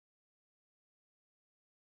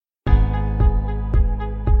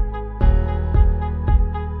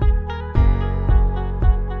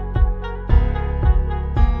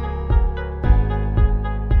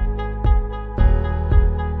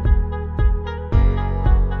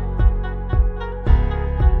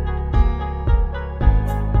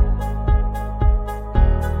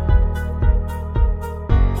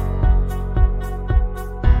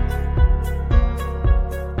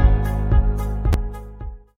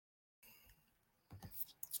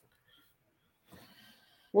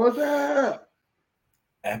What's up?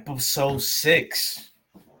 Episode 6.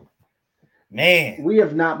 Man, We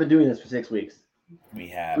have not been doing this for 6 weeks. we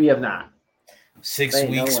have We have bro. not. 6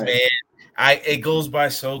 Ain't no weeks, way. man. It goes by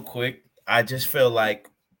so quick. I just feel like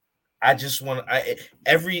I just want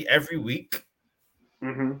every week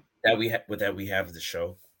Mm-hmm. that we have the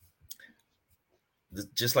show.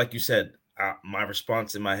 Just like you said, my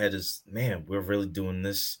response in my head is, man, we're really doing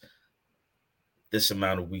this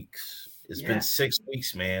amount of weeks. It's been Yeah. 6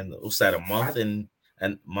 weeks, man. What's that? A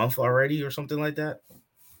month already, or something like that?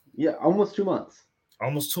 Yeah, almost 2 months.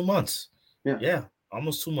 Almost 2 months. Yeah, Yeah,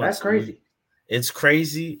 almost two that's months. crazy. It's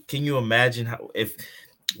crazy. Can you imagine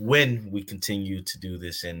when we continue to do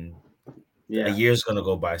this, and a Yeah. year's gonna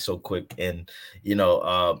go by so quick, and you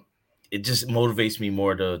know, it just motivates me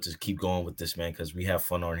more to keep going with this, man, because we have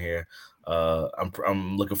fun on here.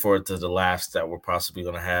 I'm looking forward to the laughs that we're possibly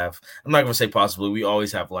gonna have. I'm not gonna say possibly. We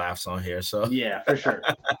always have laughs on here, so Yeah, for sure.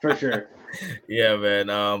 For sure. yeah, man.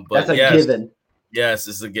 That's But a yes, given. yes,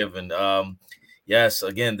 it's a given. Yes,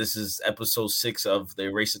 again, this is episode 6 of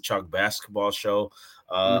the Race to Chalk basketball show.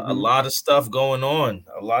 A Mm-hmm. lot of stuff going on.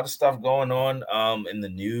 A lot of stuff going on in the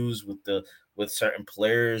news with certain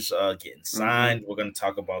players getting Mm-hmm. signed. We're going to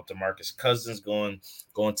talk about DeMarcus Cousins going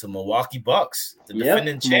to Milwaukee Bucks, the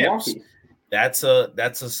defending Yep, champs. Milwaukee. That's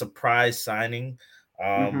a surprise signing.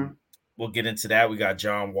 Mm-hmm. We'll get into that. We got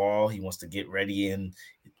John Wall. He wants to get ready and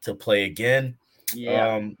to play again.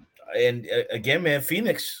 Yeah. Um, and again, man,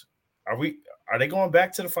 Phoenix. Are they going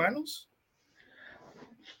back to the finals?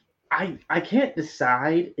 I can't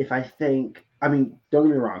decide if I think. I mean, don't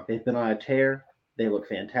get me wrong. They've been on a tear. They look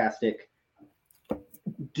fantastic.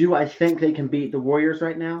 Do I think they can beat the Warriors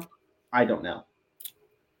right now? I don't know.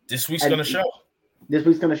 This week's And gonna show. this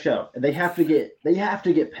week's going to show. They have to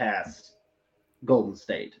get past Golden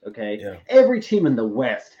State. Okay, Yeah. every team in the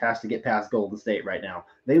West has to get past Golden State right now.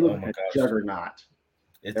 They look Oh like my a gosh. juggernaut. All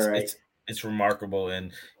It's right. it's it's remarkable.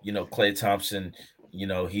 And Klay Thompson,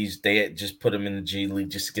 they just put him in the G League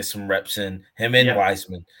just to get some reps in, him and Yeah.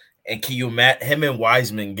 Wiseman. And can you imagine him and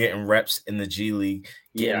Wiseman getting reps in the G League,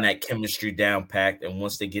 getting Yeah. that chemistry down packed, and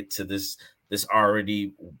once they get to this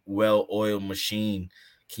already well-oiled machine,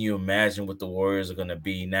 can you imagine what the Warriors are gonna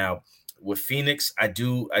be? Now with Phoenix, I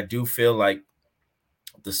do feel like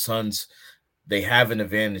the Suns, they have an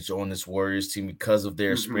advantage on this Warriors team because of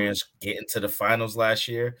their Mm-hmm. experience getting to the finals last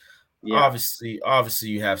year. Yeah. Obviously,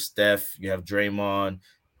 you have Steph, you have Draymond,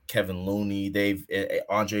 Kevin Looney,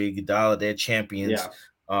 Andre Iguodala, they're champions.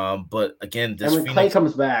 Yeah. But again, And this when Clay Phoenix.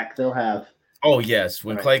 comes back, they'll have. Oh yes,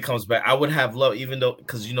 when All right. Clay comes back, I would have loved, even though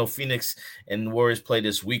because Phoenix and the Warriors play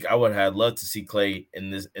this week, I would have loved to see Clay in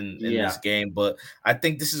this Yeah. game. But I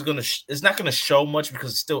think this is it's not gonna show much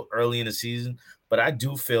because it's still early in the season. But I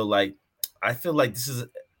feel like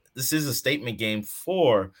this is a statement game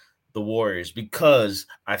for the Warriors because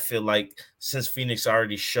I feel like since Phoenix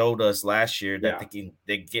already showed us last year that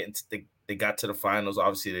Yeah. they got to the finals.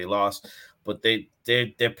 Obviously they lost, but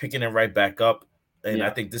they're picking it right back up. And I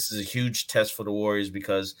Yeah. think this is a huge test for the Warriors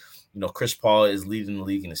because Chris Paul is leading the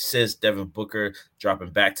league in assists. Devin Booker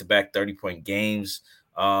dropping back-to-back 30-point games.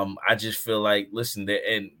 I just feel like, listen,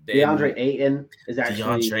 DeAndre Ayton is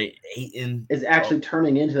DeAndre Ayton,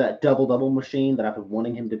 turning into that double machine that I've been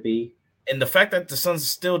wanting him to be. and the fact that the Suns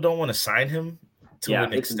still don't want to sign him to Yeah,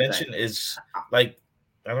 an it's insane. extension is like,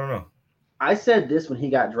 I don't know. I said this when he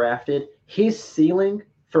got drafted. His ceiling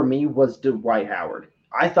for me was Dwight Howard.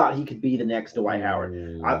 I thought he could be the next Dwight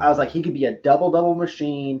Howard. I was like, he could be a double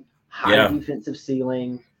machine, high Yeah. defensive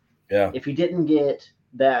ceiling. Yeah. If he didn't get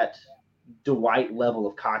that Dwight level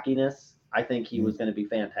of cockiness, I think he was going to be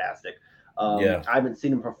fantastic. Yeah. I haven't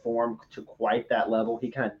seen him perform to quite that level. He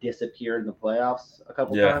kind of disappeared in the playoffs a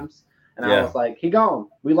couple Yeah. times. And Yeah. I was like, he gone.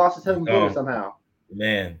 We lost his Devin Booker gone. somehow.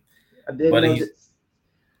 Man. I didn't But know he's this.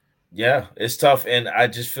 Yeah, it's tough, and I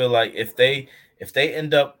just feel like if they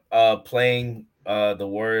end up playing the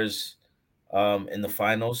Warriors in the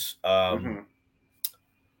finals, Mhm.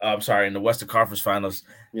 I'm sorry, in the Western Conference Finals,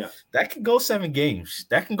 Yeah. that can go 7 games.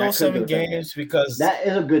 That can go That could seven go 7 games because That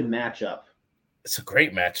is a good matchup. it's a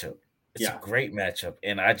great matchup. It's a Yeah. great matchup,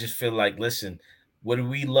 and I just feel like, listen, would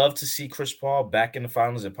we love to see Chris Paul back in the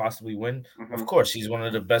finals and possibly win? Of Mhm. course, he's one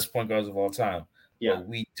of the best point guards of all time. Yeah. But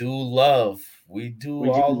we do all We do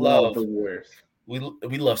love love the Warriors. we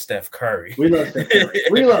love Steph Curry. We love Steph Curry.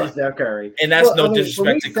 We love Steph Curry. And that's Well, no I mean, when we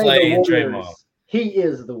disrespect to say the Clay and Warriors, Draymond. he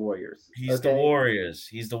is the Warriors. He's the okay? Warriors.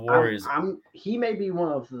 He's the Warriors. He may be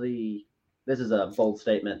one of the. This is a bold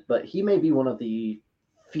statement, but he may be one of the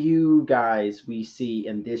few guys we see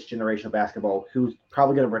in this generation of basketball who's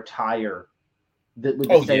probably going to retire with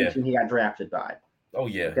the same team he got drafted by. Oh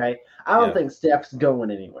yeah. Okay, I don't Yeah. think Steph's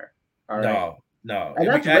going anywhere. All right, No. and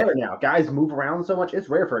that's rare now. Guys move around so much; it's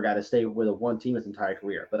rare for a guy to stay with a one team his entire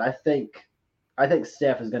career. But I think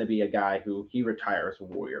Steph is going to be a guy who he retires a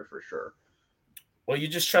Warrior for sure. Well, you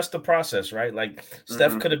just trust the process, right? Like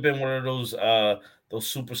Steph Mm-hmm. could have been one of those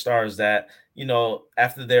superstars that,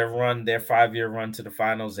 after their run, their 5-year run to the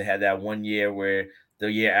finals, they had that one year where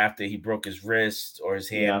the year after he broke his wrist or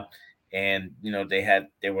his Yeah, hand, and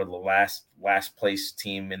they were the last place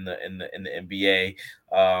team in the NBA.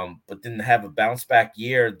 But didn't have a bounce back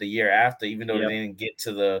year the year after, even though they yep, didn't get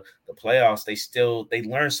to the playoffs, they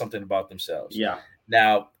learned something about themselves. yeah,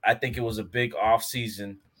 Now, I think it was a big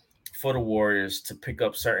offseason for the Warriors to pick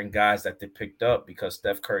up certain guys that they picked up because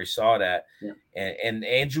Steph Curry saw that, yeah, and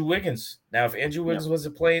Andrew Wiggins. Now, if Andrew yeah, Wiggins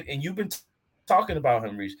wasn't playing, and you've been talking about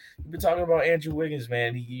him, Reese, you've been talking about Andrew Wiggins,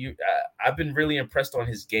 man. I've been really impressed on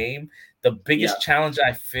his game. The yeah, biggest challenge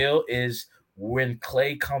I feel is when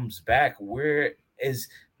Clay comes back. Where's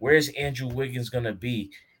Andrew Wiggins gonna be?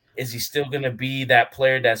 Is he still gonna be that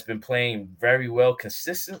player that's been playing very well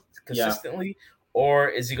yeah. consistently? Or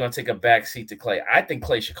is he going to take a back seat to Clay? I think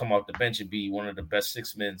Clay should come off the bench and be one of the best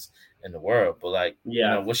six men in the world. But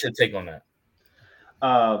Yeah. what's your take on that?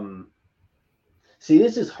 Um, See,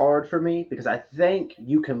 this is hard for me because I think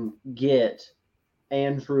you can get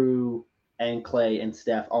Andrew and Clay and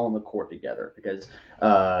Steph all on the court together because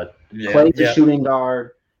Yeah, Clay's a yeah, shooting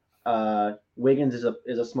guard. Wiggins is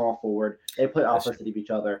a small forward. They play that's opposite of each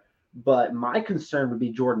other. But my concern would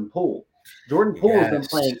be Jordan Poole. Jordan Poole has been yes,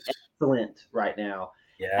 playing excellent right now,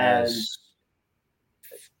 and yes.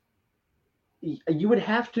 you would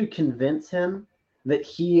have to convince him that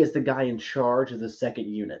he is the guy in charge of the second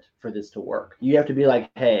unit for this to work. You have to be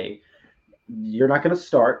like, hey, you're not going to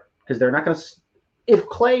start because they're not going to. If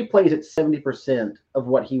Clay plays at 70% of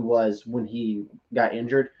what he was when he got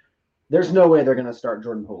injured, there's no way they're going to start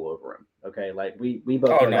Jordan Poole over him. Okay, like we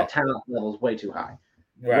both Oh know that no, talent level is way right, too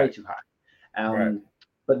high. right.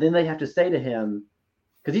 But then they have to say to him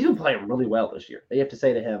because he's been playing really well this year. They have to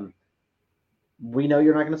say to him, we know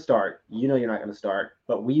you're not going to start. You know you're not going to start,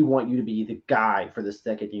 but we want you to be the guy for the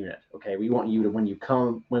second unit. Okay, we want you to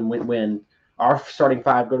when our starting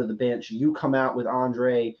five go to the bench, you come out with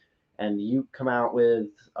Andre, and you come out with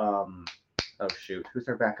oh shoot, who's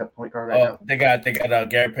their backup point guard right Oh, now? they got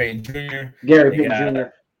Gary Payton Jr. Gary They Payton got Jr.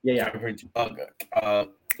 Yeah, yeah, Gary Payton,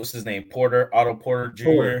 what's his name? Otto Porter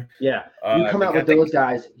Porter. Jr. Yeah, you come They out with got they. those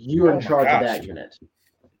guys. You're in Oh my charge of gosh. that unit.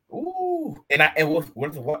 Ooh, and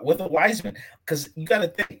with a Wiseman, because you got to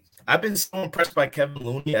think. I've been so impressed by Kevin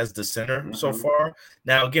Looney as the center so Mm-hmm. far.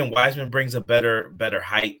 Now, again, Wiseman brings a better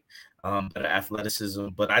height, better athleticism,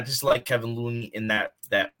 but I just like Kevin Looney in that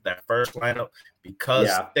first lineup because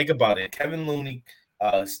Yeah, think about it: Kevin Looney,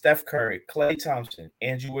 Steph Curry, Klay Thompson,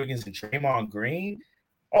 Andrew Wiggins, and Draymond Green.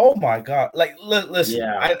 Oh my God! Like, listen,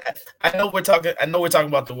 yeah, I know we're talking. I know we're talking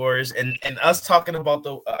about the Warriors and us talking about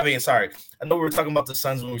the. I mean, sorry, I know we were talking about the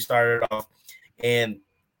Suns when we started off, and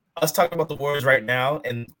us talking about the Warriors right now,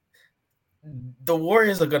 and the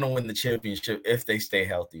Warriors are gonna win the championship if they stay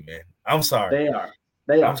healthy, man. I'm sorry. they are.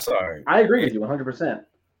 They I'm are. sorry. I agree with It, you 100%.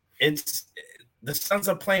 it's the Suns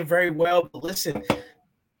are playing very well, but listen,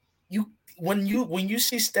 you when you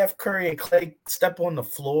see Steph Curry and Clay step on the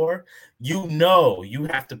floor, you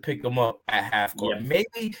have to pick them up at half court.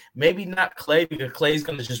 Yep. Maybe not Clay because Clay's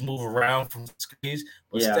gonna just move around from screens.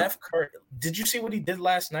 But Yeah. Steph Curry, did you see what he did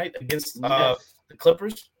last night against Yes. the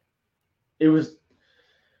Clippers? It was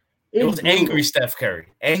It It was was angry brutal. Steph Curry.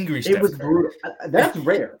 Angry It Steph was Curry. brutal. That's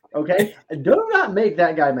rare. Okay. Do not make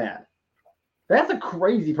that guy mad. That's a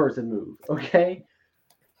crazy person move. Okay.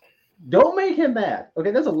 Don't make him mad. Okay.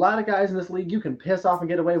 There's a lot of guys in this league you can piss off and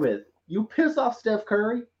get away with. You piss off Steph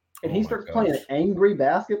Curry and Oh he my starts playing gosh. angry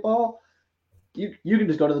basketball. You can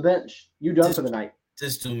just go to the bench. You done This for the night.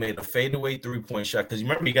 this dude made a fadeaway 3-point shot because you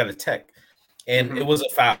remember he got a tech. And it Mm-hmm. was a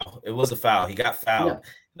foul. It was a foul. He got Yeah. fouled.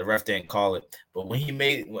 The ref didn't call it. But when he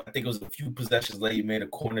made, I think it was a few possessions later, he made a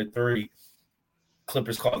corner three.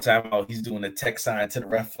 Clippers call timeout. He's doing a tech sign to the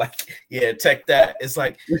ref, like, yeah, tech that. It's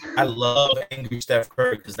like I love angry Steph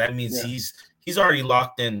Curry because that means Yeah. he's already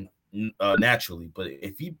locked in naturally. But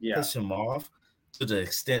if you Yeah. piss him off to the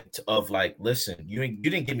extent of like, listen, you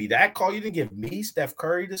didn't give me that call, you didn't give me Steph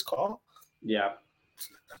Curry this call. Yeah.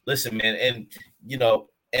 Listen, man, and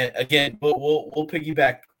and again, we'll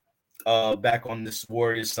piggyback back on this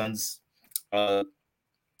Warriors Suns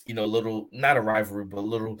little not a rivalry, but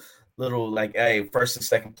little like hey, first and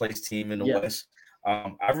second place team in the Yeah. West.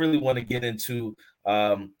 I really want to get into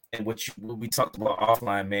and what we talked about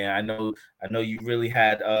offline, man. I know you really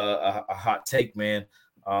had a hot take, man.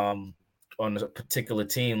 on a particular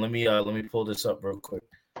team. Let me pull this up real quick.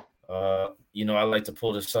 I like to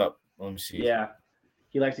pull this up. Let me see. Yeah,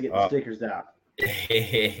 he likes to get the stickers out.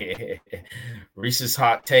 Reese's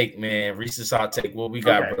hot take, man. Reese's hot take. What we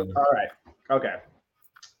got, brother? All right. Okay.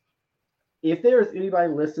 If there's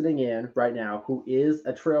anybody listening in right now who is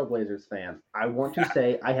a Trailblazers fan, I want to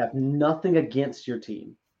say I have nothing against your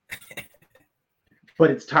team, but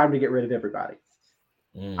it's time to get rid of everybody.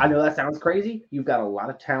 I know that sounds crazy. You've got a lot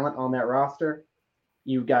of talent on that roster.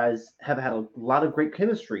 You guys have had a lot of great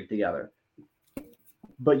chemistry together,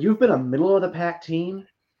 but you've been a middle of the pack team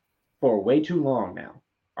for way too long now.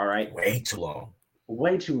 All right. Way too long.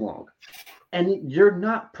 Way too long. And you're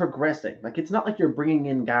not progressing. Like, it's not like you're bringing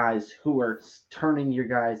in guys who are turning your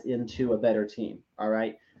guys into a better team. All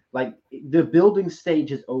right. Like, the building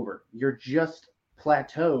stage is over. You're just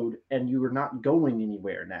plateaued and you are not going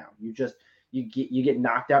anywhere now. You get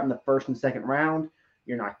knocked out in the first and second round.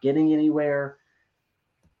 You're not getting anywhere.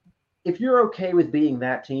 If you're okay with being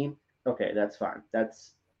that team, okay, that's fine.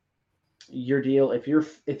 That's your deal. If your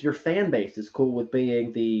fan base is cool with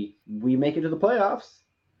being we make it to the playoffs,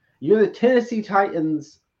 you're the Tennessee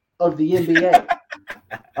Titans of the NBA.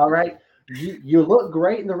 All right. You look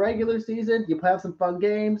great in the regular season. You have some fun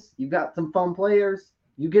games. You got some fun players.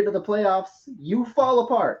 You get to the playoffs, you fall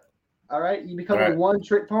apart. All right. You become a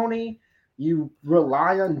one-trick pony. You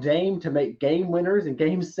rely on Dame to make game winners in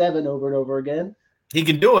Game 7 over and over again. He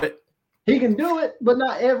can do it. He can do it, but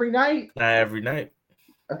not every night. Not every night.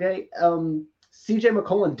 Okay. CJ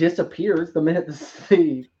McCollum disappears the minute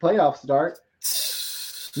the playoffs start.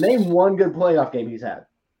 Name one good playoff game he's had.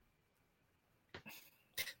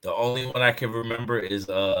 The only one I can remember is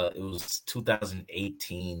it was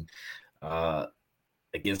 2018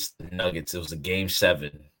 against the Nuggets. It was a Game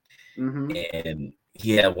 7. Mm-hmm. And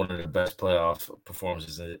he had one of the best playoff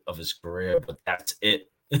performances of his career, but that's it.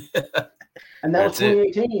 And that was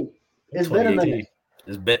 2018. It's been a minute.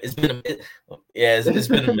 It's been a minute. Yeah, it's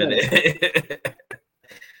been a minute.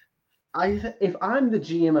 If I'm the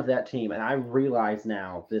GM of that team and I realize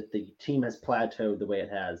now that the team has plateaued the way it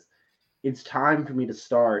has, it's time for me to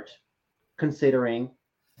start considering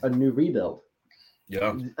a new rebuild.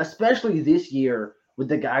 Yeah. Especially this year with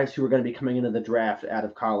the guys who are going to be coming into the draft out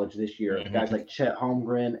of college this year. Mm-hmm. Guys like Chet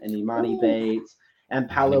Holmgren and Imani Bates and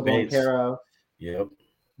Paolo Banchero. Yep.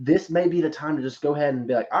 This may be the time to just go ahead and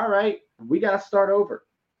be like, all right, we got to start over.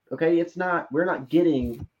 Okay, we're not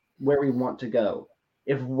getting where we want to go.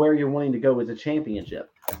 If where you're wanting to go is a championship,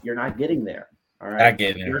 you're not getting there. All right. I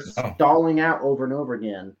get it. You're stalling out over and over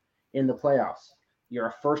again in the playoffs. You're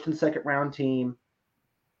a first and second round team.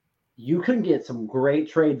 You can get some great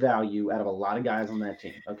trade value out of a lot of guys on that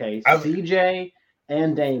team. Okay. CJ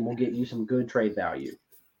and Dame will get you some good trade value.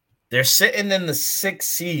 They're sitting in the 6th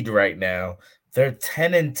seed right now. They're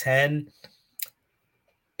 10-10.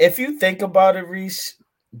 If you think about it, Reese,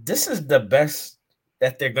 this is the best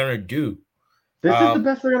that they're gonna do. This is the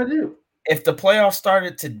best they're gonna do. If the playoffs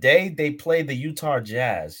started today, they play the Utah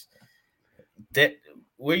Jazz.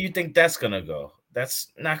 Where do you think that's gonna go? That's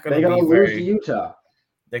not gonna be lose to Utah.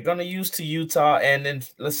 They're gonna lose to Utah, and then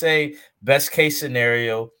let's say worst case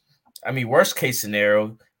scenario,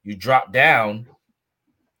 you drop down.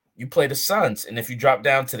 You play the Suns, and if you drop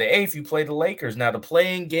down to the 8th, you play the Lakers. Now the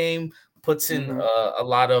playing game puts in a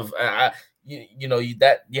lot of that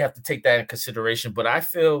you have to take that in consideration. But I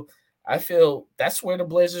feel that's where the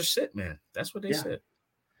Blazers sit, man. That's where they sit.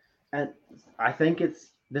 And I think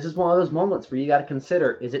this is one of those moments where you got to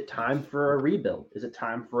consider: is it time for a rebuild? Is it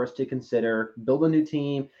time for us to consider build a new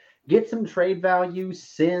team, get some trade value,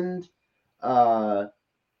 send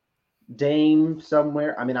Dame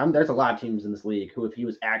somewhere? I mean, there's a lot of teams in this league who, if he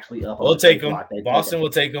was actually up, we'll take him. Boston will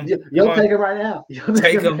take him. You'll take him right now. You'll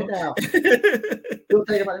take him right now. You'll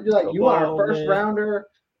take him right now. You're like, you want a first rounder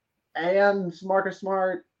and Marcus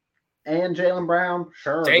Smart and Jaylen Brown?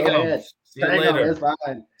 Sure, take go him. ahead. See you later. It's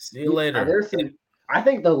fine. See you later. I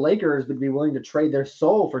think the Lakers would be willing to trade their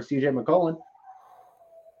soul for CJ McCollum.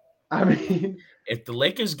 I mean, if the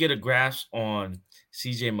Lakers get a grasp on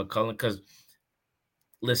CJ McCollum, because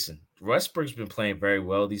listen, Westbrook's been playing very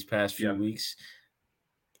well these past few weeks.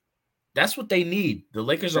 That's what they need. The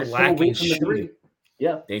Lakers are lacking shooting.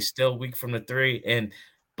 Yeah, they still weak from the 3.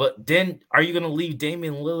 But then are you going to leave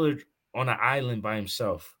Damian Lillard on an island by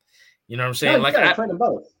himself? You know what I'm saying? No, you got to trade them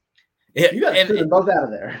both. Yeah, you got to trade them both out of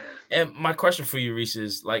there. And my question for you, Reese,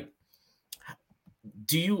 is like,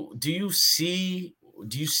 do you see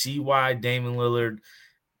why Damian Lillard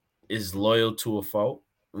is loyal to a fault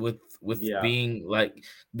with being like,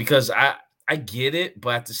 because I get it,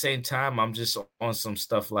 but at the same time, I'm just on some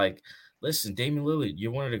stuff like, listen, Damian Lillard,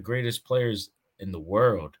 you're one of the greatest players in the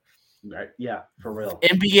world. Right. Yeah, for real.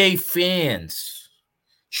 NBA fans,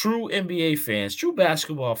 true NBA fans, true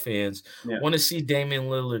basketball fans Yeah, want to see Damian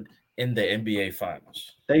Lillard in the NBA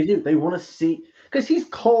Finals. they do. They want to see because he's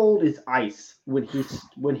cold as ice when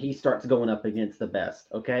he starts going up against the best.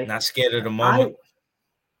 Okay, Not scared of the I moment.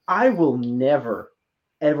 I will never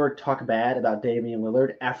ever talk bad about Damian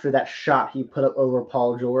Lillard after that shot he put up over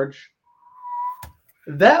Paul George.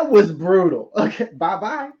 That was brutal. Okay,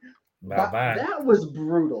 bye. Bye-bye. That was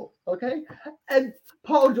brutal. Okay, and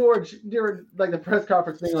Paul George during like the press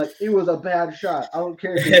conference being like, "It was a bad shot. I don't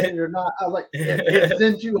care if you hit it or not." I was like, "It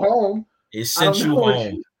sent you home." It sent you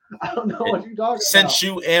home. I don't know what you're talking Sent about.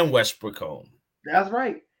 you and Westbrook home. That's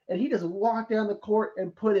right. And he just walked down the court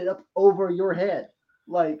and put it up over your head.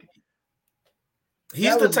 Like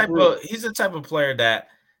he's the type of player that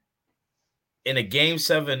in a game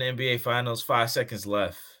 7 NBA Finals, 5 seconds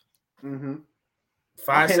left. Mm-hmm.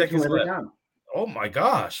 5 seconds left. Time. Oh my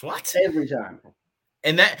gosh, what? Every time.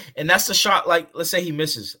 And that's the shot, like, let's say he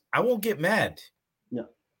misses. I won't get mad. No.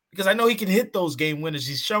 Because I know he can hit those game winners.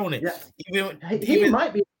 He's shown it. Yeah. He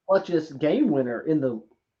might be the clutchest game winner in the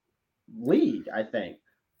league, I think.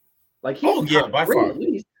 Like he's by far. At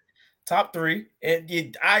least. Top 3.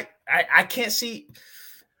 And I can't see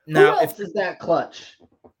now. Who else is that clutch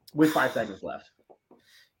with 5 seconds left?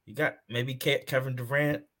 You got maybe Kevin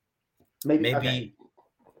Durant. Maybe okay.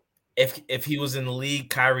 if he was in the league,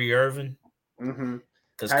 Kyrie Irving. Mm-hmm.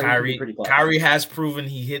 Because Kyrie has proven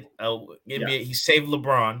he hit NBA. He saved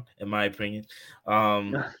LeBron, in my opinion.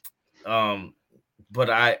 But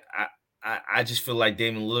I just feel like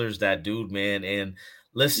Damian Lillard's that dude, man. And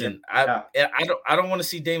listen, I don't want to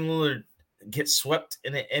see Damian Lillard get swept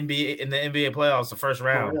in the NBA playoffs the first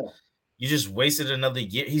round. You just wasted another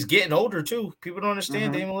year. He's getting older too. People don't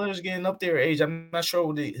understand. Damian Lillard's getting up there in age. I'm not sure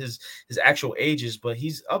what his actual age is, but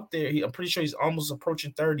he's up there. I'm pretty sure he's almost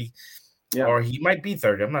approaching 30. Yeah. Or he might be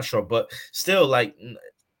 30. I'm not sure. But still, like,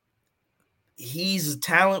 he's a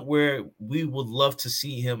talent where we would love to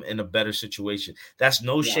see him in a better situation. That's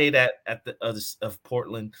no shade at the of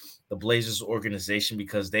Portland, the Blazers organization,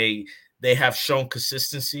 because they have shown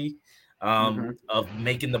consistency of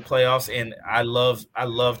making the playoffs. And I love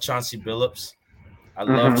Chauncey Billups. I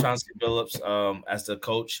love Chauncey Billups as the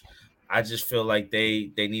coach. I just feel like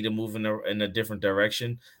they need to move in a different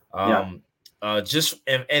direction. Just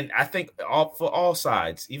and I think for all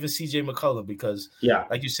sides, even CJ McCollum, because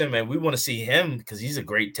like you said, man, we want to see him because he's a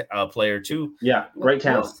great player too. Yeah, great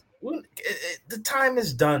talent. The time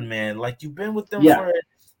is done, man. Like you've been with them for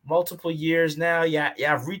multiple years now.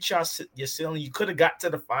 I've reached your ceiling. You could have got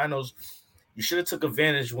to the finals. You should have took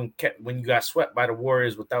advantage when you got swept by the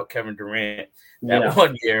Warriors without Kevin Durant that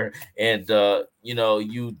 1 year, and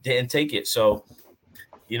you didn't take it. So,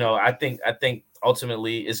 I think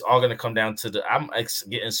ultimately it's all going to come down to I'm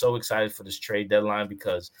getting so excited for this trade deadline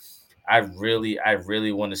because I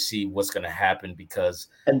really want to see what's going to happen because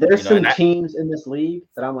there's some teams in this league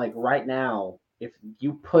that I'm like right now, if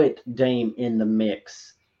you put Dame in the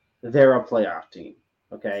mix, they're a playoff team.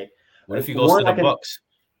 Okay. What if he goes to the Bucks?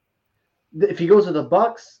 If he goes to the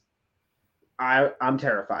Bucks, I'm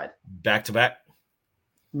terrified. Back to back?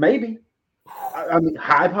 Maybe. I mean,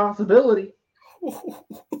 high possibility.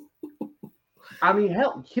 I mean,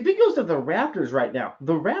 hell, if he goes to the Raptors right now,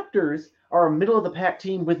 the Raptors are a middle of the pack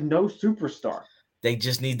team with no superstar. They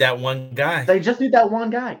just need that one guy.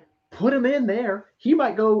 Put him in there. He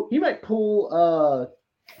might pull a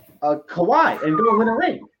Kawhi and go win a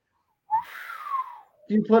ring.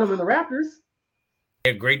 If you put him in the Raptors.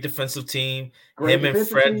 A great defensive team. Him and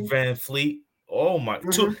Fred VanVleet. Oh my,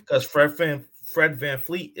 because Fred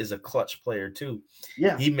VanVleet is a clutch player too.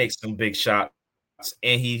 Yeah. He makes some big shots.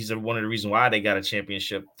 And he's one of the reasons why they got a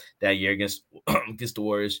championship that year against the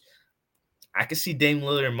Warriors. I could see Dame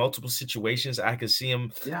Lillard in multiple situations. I could see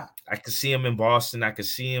him. Yeah. I could see him in Boston. I could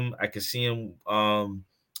see him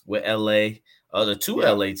with LA. The two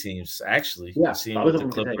LA teams actually. Yeah. I see him with the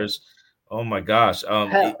Clippers. Oh my gosh.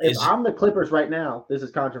 If I'm the Clippers right now, this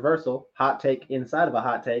is controversial. Hot take inside of a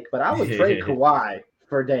hot take, but I would trade Kawhi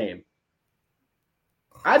for Dame.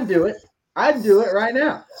 I'd do it. Right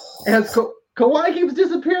now. And Kawhi keeps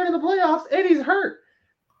disappearing in the playoffs, and he's hurt.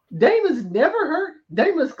 Dame is never hurt.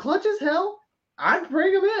 Dame is clutch as hell. I'd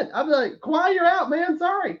bring him in. I'd be like, Kawhi, you're out, man.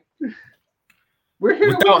 Sorry. We're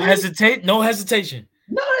here without hesitate. No hesitation.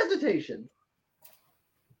 No hesitation.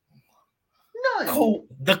 None. Cool.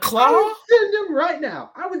 The Claw? I would send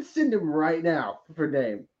him right now for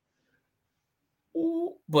Dame.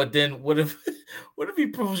 Ooh, but then what if he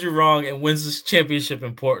proves you wrong and wins this championship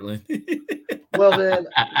in Portland? Well, then,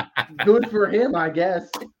 good for him, I guess.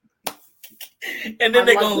 And then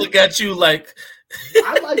they're going to look at you like,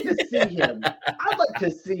 I'd like to see him. I'd like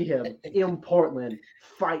to see him in Portland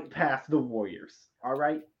fight past the Warriors. All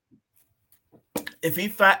right. If he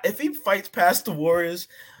fights past the Warriors,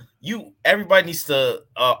 everybody needs to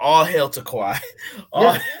all hail to Kawhi.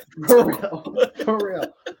 For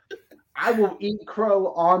real. I will eat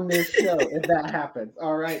crow on this show if that happens.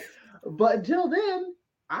 All right. But until then,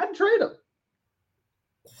 I'd trade him.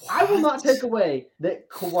 What? I will not take away that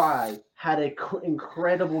Kawhi had an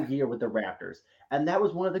incredible year with the Raptors, and that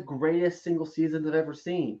was one of the greatest single seasons I've ever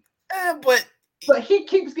seen. But he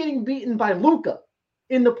keeps getting beaten by Luka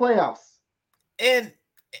in the playoffs. And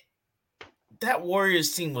that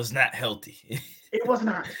Warriors team was not healthy. It was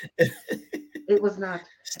not. It was not.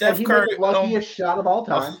 Steph Curry, made the luckiest shot of all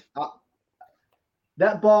time.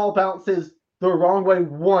 That ball bounces the wrong way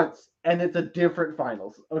once, and it's a different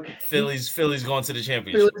finals. Okay. Philly's going to the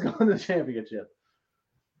championship. Philly's going to the championship.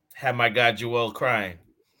 Had my guy Joel crying.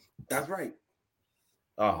 That's right.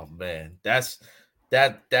 Oh man, that's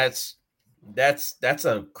a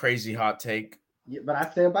crazy hot take. Yeah, but I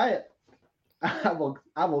stand by it. I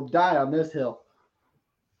will die on this hill.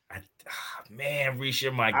 Man, Reese,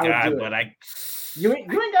 you're my guy, but you ain't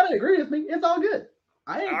gotta agree with me. It's all good.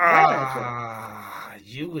 I ain't mad at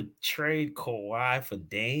you would trade Kawhi for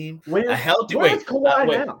Dame? Where's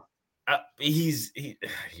Kawhi now?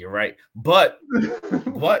 You're right, but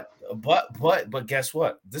guess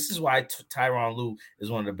what? This is why Tyronn Lue is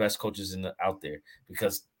one of the best coaches out there,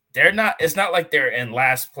 because they're not. It's not like they're in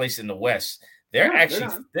last place in the West. They're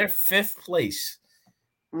fifth place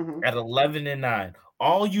at 11-9.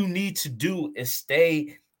 All you need to do is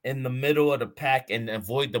stay in the middle of the pack and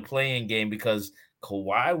avoid the play-in game, because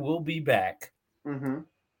Kawhi will be back.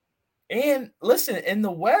 And listen, in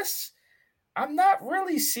the West, I'm not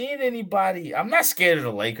really seeing anybody. I'm not scared of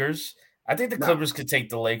the Lakers. I think the Clippers could take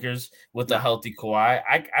the Lakers with a healthy Kawhi.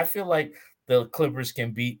 I feel like the Clippers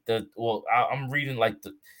can beat I'm reading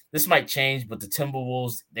this might change, but the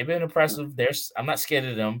Timberwolves, they've been impressive. I'm not scared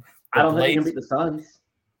of them. I don't think they can beat the Suns.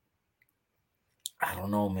 I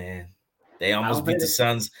don't know, man. They almost beat the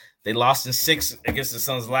Suns. They lost in 6 against the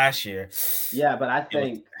Suns last year. Yeah, but I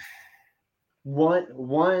think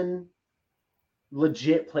one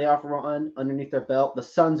legit playoff run underneath their belt, the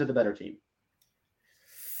Suns are the better team.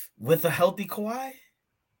 With a healthy Kawhi?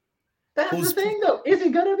 That's the thing, though. Is he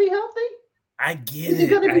going to be healthy? I get it. Is he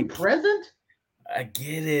going to be present? I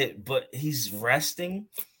get it, but he's resting.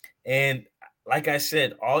 And like I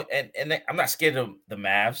said, and I'm not scared of the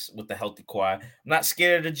Mavs with the healthy Kawhi. I'm not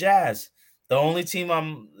scared of the Jazz. The only team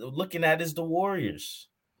I'm looking at is the Warriors.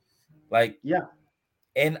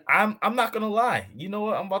 And I'm not gonna lie. You know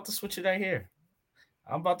what? I'm about to switch it right here.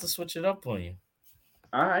 I'm about to switch it up on you.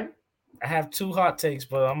 All right. I have 2 hot takes,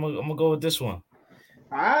 but I'm gonna go with this one.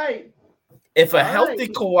 All right. If a healthy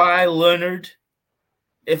Kawhi Leonard,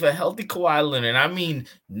 I mean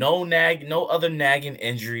no other nagging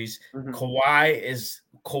injuries. Kawhi is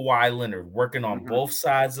Kawhi Leonard, working on both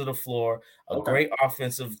sides of the floor, a great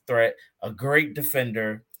offensive threat, a great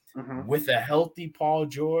defender, with a healthy Paul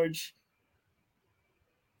George.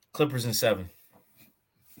 Clippers in 7.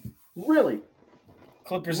 Really?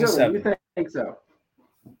 Clippers in 7. You think so?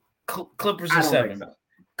 Clippers in 7.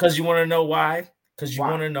 Because you want to know why? Because you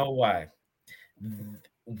want to know why.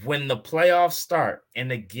 When the playoffs start,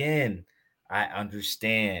 and again, I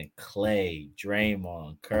understand Clay,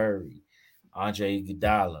 Draymond, Curry, Andre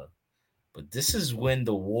Iguodala, but this is when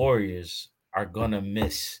the Warriors are going to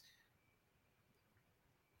miss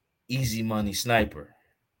easy money sniper.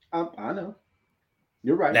 I know.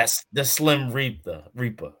 You're right. That's the Slim Reaper,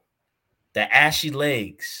 the ashy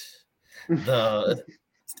legs, the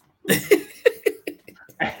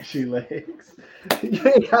ashy legs. You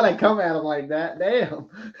ain't gotta come at him like that. Damn.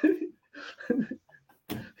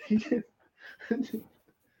 He just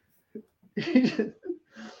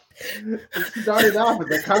it started off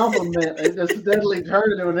as a compliment and just steadily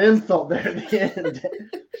turned into an insult there at the end.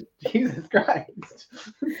 Jesus Christ.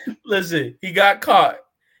 Listen, he got caught.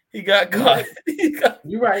 You're right. He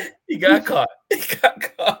got caught.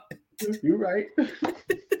 You're right.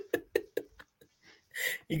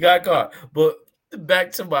 He got caught. But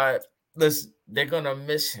back to listen, they're gonna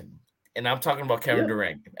miss him. And I'm talking about Kevin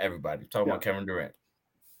Durant, everybody. I'm talking about Kevin Durant.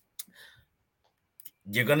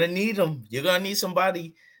 You're gonna need him. You're gonna need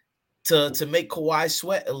somebody to make Kawhi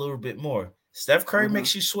sweat a little bit more. Steph Curry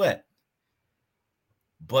makes you sweat.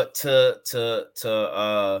 But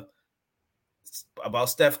about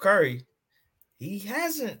Steph Curry, he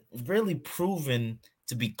hasn't really proven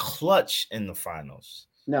to be clutch in the finals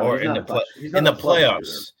or in the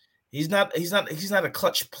playoffs. He's not a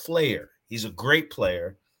clutch player. He's a great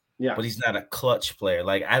player, but he's not a clutch player.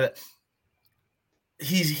 Like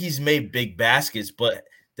he's made big baskets, but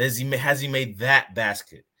has he made that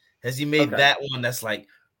basket? Has he made Okay. that one that's like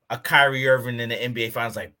a Kyrie Irving in the NBA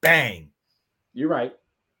Finals, like bang? You're right.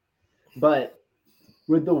 But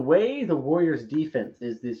with the way the Warriors defense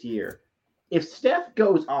is this year, if Steph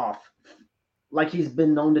goes off like he's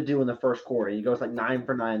been known to do in the first quarter, he goes like 9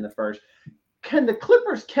 for 9 in the first, can the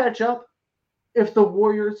Clippers catch up if the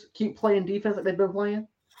Warriors keep playing defense like they've been playing?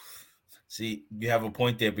 See, you have a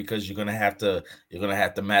point there because you're gonna have to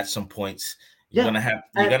match some points. You're Yeah. gonna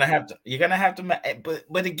have to match.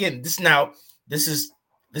 But again, this is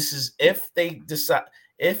if they decide,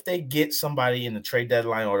 if they get somebody in the trade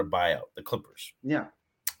deadline or the buyout, the Clippers. Yeah.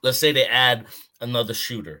 Let's say they add another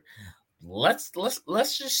shooter. Let's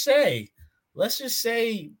just say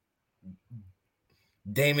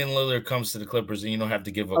Damian Lillard comes to the Clippers and you don't have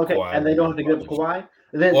to give up Kawhi. And they don't have to give up Kawhi?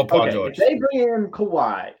 Then, or Paul okay, George. If they bring in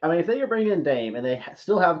Kawhi, I mean, if they bring in Dame and they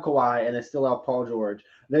still have Kawhi and they still have Paul George,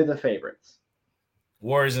 they're the favorites.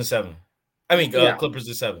 Warriors in 7. I mean, Clippers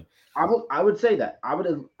in 7. I would say that. I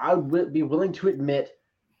would be willing to admit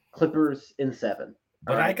Clippers in 7.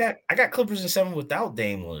 But right? I got Clippers in 7 without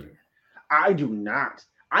Dame Lillard. I do not.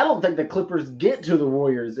 I don't think the Clippers get to the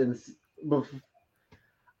Warriors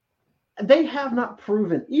they have not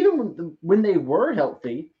proven, even when they were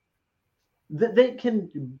healthy, that they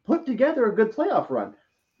can put together a good playoff run.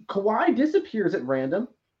 Kawhi disappears at random.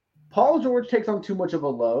 Paul George takes on too much of a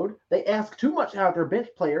load. They ask too much out of their bench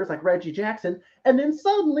players like Reggie Jackson, and then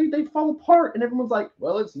suddenly they fall apart, and everyone's like,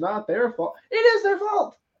 well, it's not their fault. It is their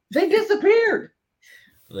fault. They disappeared.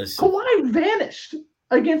 Listen. Kawhi vanished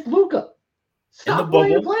against Luka. Stop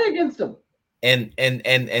playing to play against him.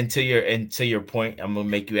 And to your point, I'm gonna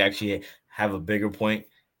make you actually have a bigger point.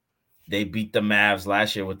 They beat the Mavs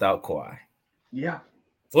last year without Kawhi. Yeah.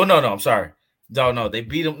 Well, no, I'm sorry. No, they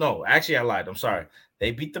beat them. No, actually, I lied. I'm sorry.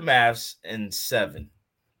 They beat the Mavs in 7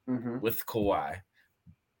 with Kawhi,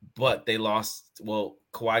 but they lost. Well,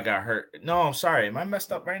 Kawhi got hurt. No, I'm sorry. Am I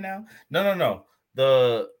messed up right now? No.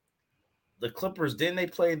 The Clippers, didn't they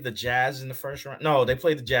play the Jazz in the first round? No, they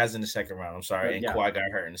played the Jazz in the second round. I'm sorry. And Kawhi got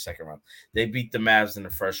hurt in the second round. They beat the Mavs in the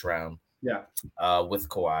first round. Yeah. With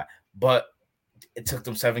Kawhi. But it took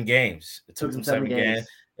them 7 games. It took them 7 games.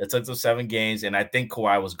 It took them 7 games. And I think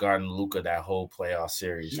Kawhi was guarding Luka that whole playoff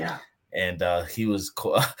series. Yeah. And he was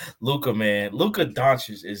Luka, man. Luka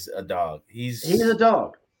Doncic is a dog. He's a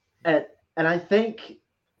dog. And I think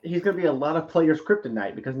he's going to be a lot of players'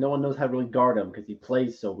 kryptonite because no one knows how to really guard him because he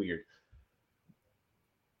plays so weird.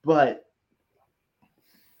 But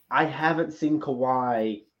I haven't seen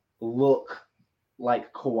Kawhi look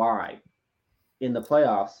like Kawhi in the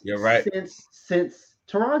playoffs. You're right. Since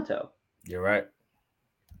Toronto. You're right.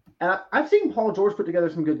 And I've seen Paul George put together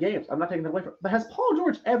some good games. I'm not taking that away from him. But has Paul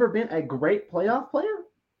George ever been a great playoff player?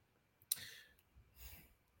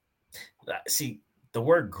 See, the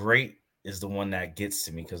word great is the one that gets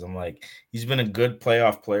to me because I'm like, he's been a good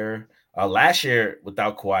playoff player. Last year,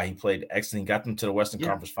 without Kawhi, he played excellent. He got them to the Western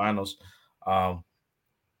Conference Finals. But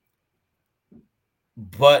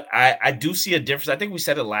I do see a difference. I think we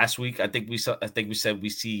said it last week. I think we said we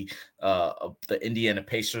see the Indiana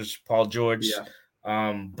Pacers, Paul George. Yeah.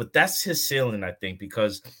 But that's his ceiling, I think,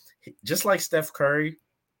 because just like Steph Curry,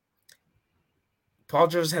 Paul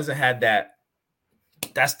George hasn't had that.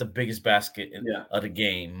 That's the biggest basket of the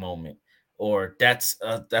game moment. Or that's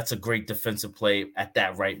a great defensive play at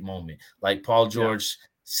that right moment. Like Paul George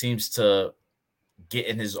seems to get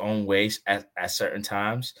in his own ways at certain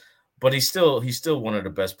times, but he's still one of the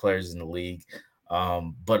best players in the league.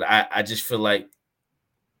 But I just feel like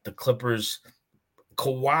the Clippers,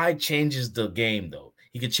 Kawhi changes the game though.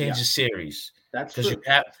 He could change the series. That's true.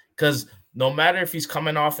 Because no matter if he's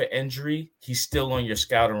coming off an injury, he's still on your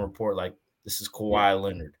scouting report. Like this is Kawhi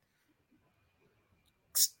Leonard.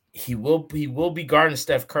 He will be guarding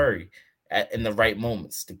Steph Curry in the right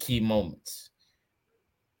moments, the key moments.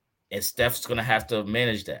 And Steph's going to have to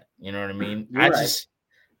manage that. You know what I mean?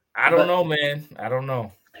 I don't know, man. I don't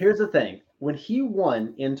know. Here's the thing. When he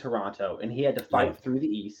won in Toronto and he had to fight through the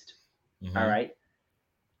East, all right,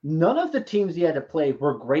 none of the teams he had to play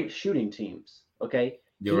were great shooting teams, okay?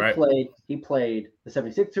 You're right. He played the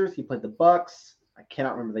 76ers. He played the Bucks. I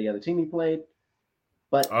cannot remember the other team he played.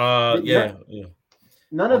 But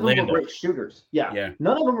none of them were great shooters. Yeah.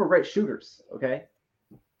 None of them were great shooters. Okay.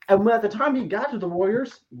 And when at the time he got to the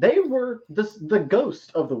Warriors, they were the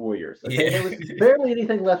ghost of the Warriors. Okay? There was barely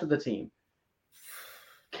anything left of the team.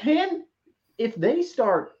 If they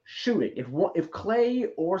start shooting, if Clay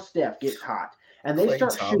or Steph gets hot and they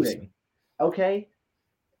start shooting, okay,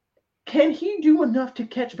 can he do enough to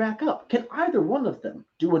catch back up? Can either one of them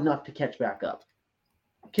do enough to catch back up?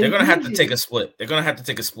 They're can gonna have to easily. take a split. They're gonna have to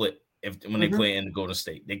take a split when they play in Golden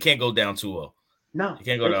State. They can't go down 2-0. No, They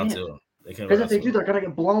can't go they down can't. 2-0. They can't go Because down if they 2-0. do, they're gonna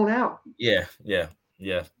get blown out. Yeah.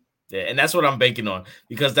 And that's what I'm banking on,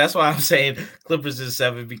 because that's why I'm saying Clippers is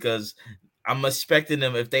 7, because I'm expecting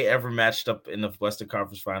them, if they ever matched up in the Western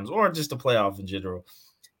Conference Finals or just the playoff in general,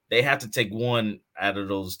 they have to take one out of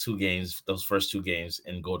those first 2 games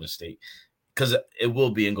in Golden State, because it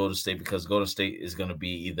will be in Golden State, because Golden State is going to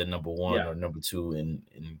be either number 1 or number 2, and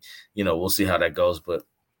we'll see how that goes. But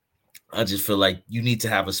I just feel like you need to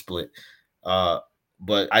have a split.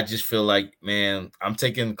 But I just feel like, man, I'm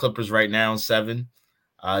taking Clippers right now in 7.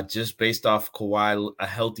 Just based off a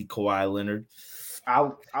healthy Kawhi Leonard.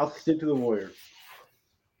 I'll stick to the Warriors.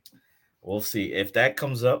 We'll see if that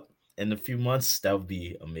comes up in a few months. That would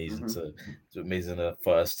be amazing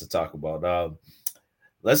for us to talk about.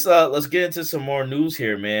 Let's get into some more news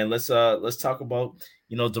here, man. Let's talk about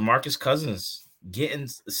DeMarcus Cousins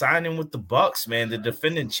signing with the Bucks, man, the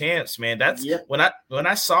defending champs, man. That's when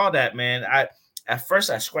I saw that, man. At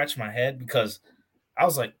first I scratched my head because I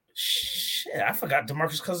was like, shit, I forgot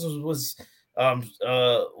DeMarcus Cousins was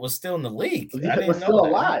still in the league. I didn't know still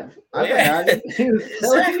alive.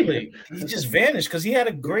 Exactly. He just vanished because he had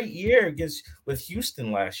a great year with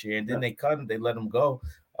Houston last year, and then they cut him. They let him go.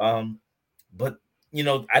 But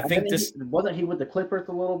I think wasn't he with the Clippers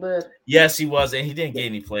a little bit? Yes, he was, and he didn't get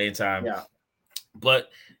any playing time. Yeah, but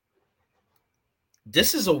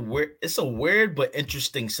this is a weird but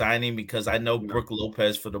interesting signing, because I know Brook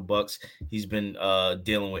Lopez for the Bucks. He's been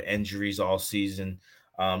dealing with injuries all season.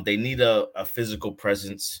 They need a physical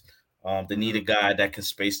presence. They need a guy that can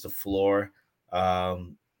space the floor,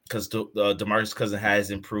 because DeMarcus Cousins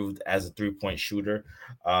has improved as a 3-point shooter.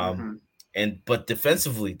 But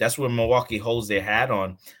defensively, that's where Milwaukee holds their hat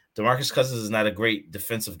on. DeMarcus Cousins is not a great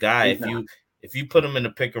defensive guy. If you put him in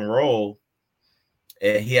a pick and roll,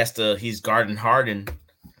 and he's guarding Harden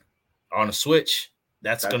on a switch,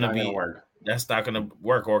 that's not going to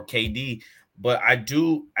work, or KD. But I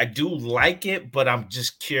do like it, but I'm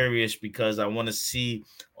just curious because I want to see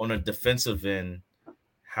on a defensive end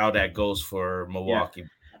how that goes for Milwaukee. Yeah.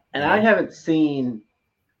 And I haven't seen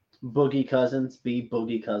Boogie Cousins be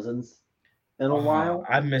Boogie Cousins in a while.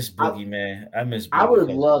 I miss Boogie, man. I miss Boogie. I would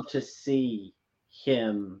love to see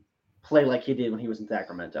him play like he did when he was in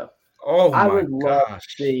Sacramento. Oh, I would love to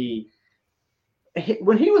see.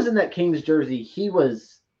 When he was in that Kings jersey, he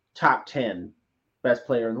was top 10 best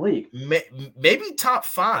player in the league. Maybe top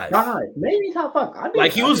 5. Maybe top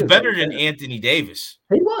 5. He was better than Anthony Davis.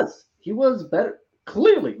 He was. He was better,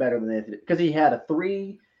 clearly better than Anthony, because he had a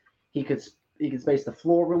 3. He could space the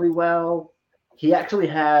floor really well. He actually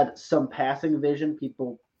had some passing vision.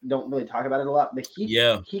 People don't really talk about it a lot, but he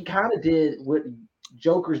kind of did what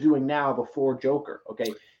Joker's doing now before Joker.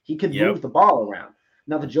 Okay, he could move the ball around.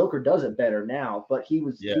 Now the Joker does it better now, but he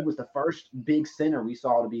was the first big center we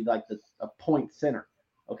saw to be like a point center.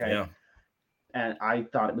 Okay, and I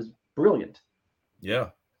thought it was brilliant. Yeah,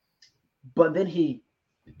 but then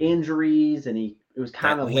injuries, and it was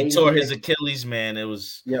kind of lazy. He tore his Achilles, man. It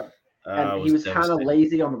was and he was kind of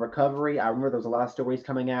lazy on the recovery. I remember there was a lot of stories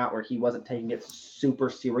coming out where he wasn't taking it super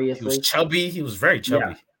seriously. He was chubby. He was very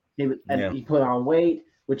chubby. He put on weight,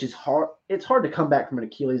 which is hard. It's hard to come back from an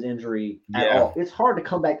Achilles injury at all. It's hard to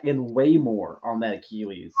come back in way more on that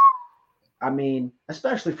Achilles. I mean,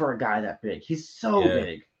 especially for a guy that big. He's so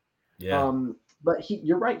big. Yeah. But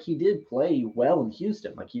you're right. He did play well in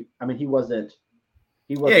Houston. He wasn't.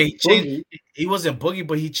 He wasn't Boogie,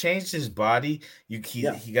 but he changed his body.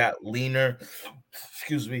 He got leaner.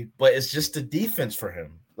 Excuse me, but it's just the defense for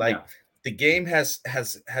him. The game has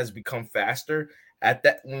become faster. At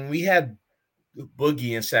that, when we had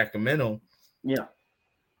Boogie in Sacramento,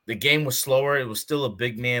 the game was slower. It was still a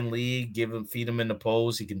big man league. Feed him in the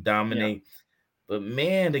post, he can dominate. But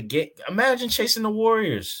man, the game. Imagine chasing the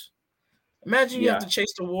Warriors. Imagine you have to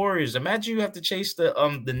chase the Warriors. Imagine you have to chase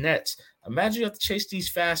the Nets. Imagine you have to chase these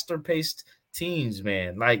faster paced teams,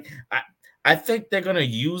 man. I think they're gonna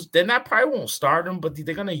use. Probably won't start them, but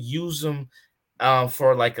they're gonna use them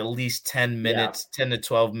for at least 10 minutes, 10 to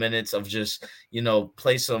 12 minutes of just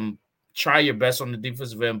try your best on the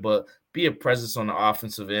defensive end, but be a presence on the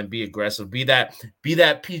offensive end. Be aggressive. Be that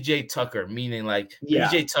PJ Tucker, meaning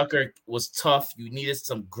PJ Tucker was tough. You needed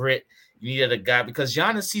some grit. You needed a guy, because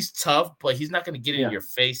Giannis, he's tough, but he's not going to get in your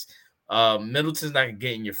face. Middleton's not going to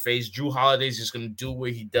get in your face. Drew Holiday's just going to do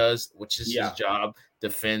what he does, which is his job,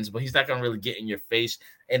 defends, but he's not going to really get in your face.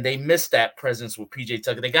 And they missed that presence with PJ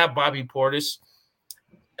Tucker. They got Bobby Portis,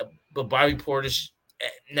 but Bobby Portis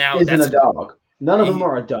now isn't a dog. None of them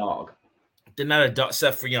are a dog. They're not a dog,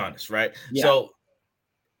 except for Giannis, right? Yeah. So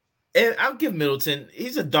And I'll give Middleton.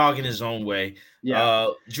 He's a dog in his own way. Yeah,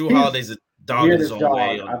 Drew he's Holiday's a the dog in his weirdest own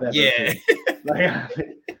way. dog I've ever Yeah, seen. Like,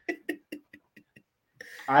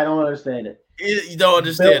 I don't understand it. you don't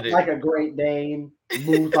understand Built it. like a Great Dane,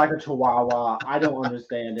 moves like a Chihuahua. I don't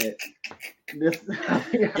understand it.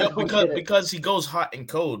 Because he goes hot and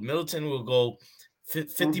cold. Middleton will go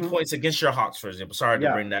 50 points against your Hawks, for example. Sorry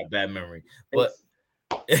to bring that bad memory, but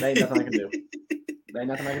there ain't nothing I can do. There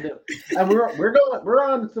ain't nothing I can do. And we're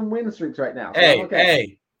on some win streaks right now. So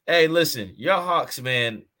hey, listen, your Hawks,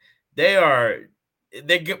 man, they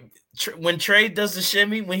get when Trey does the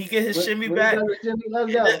shimmy, when he get his shimmy back.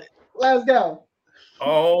 Let's go.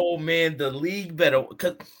 Oh man, the league better,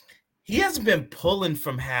 because he hasn't been pulling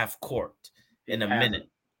from half court in a minute.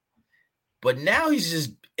 But now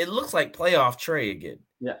it looks like playoff Trey again.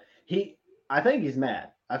 Yeah. I think he's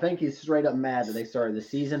mad. I think he's straight up mad that they started the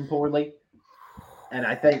season poorly. And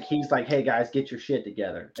I think he's like, hey, guys, get your shit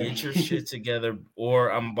together. Get your shit together, or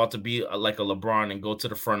I'm about to be like a LeBron and go to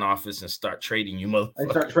the front office and start trading you, motherfucker. I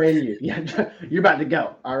start trading you. Yeah, you're about to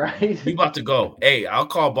go, all right? You about to go. Hey, I'll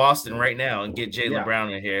call Boston right now and get Jaylen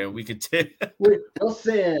Brown in here, and we could we'll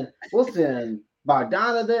send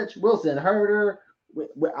Bogdanovich. We'll send Herter.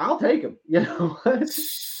 I'll take him. You know what?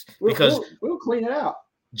 Because we'll clean it out.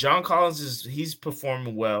 John Collins he's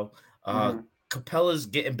performing well. Capella's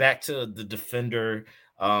getting back to the defender,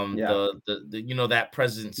 the that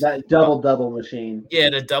presence, that double machine. Yeah,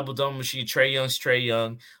 the double machine. Trae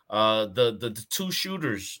Young. The two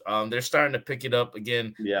shooters, they're starting to pick it up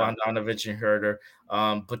again. Yeah, Bogdanovich and Herter.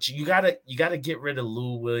 But you gotta get rid of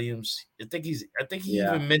Lou Williams. I think he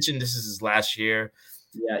even mentioned this is his last year.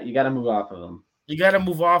 Yeah, you got to move off of him. You got to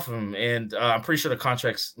move off of him, and I'm pretty sure the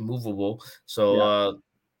contract's movable. So.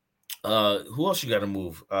 Who else you got to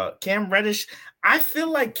move? Cam Reddish. I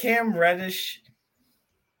feel like Cam Reddish,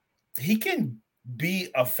 he can be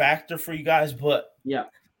a factor for you guys, but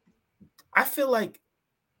I feel like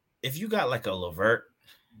if you got like a LeVert,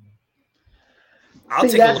 I'll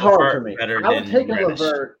take that's a hard for me. I would take a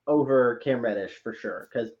LeVert over Cam Reddish for sure,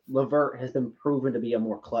 because LeVert has been proven to be a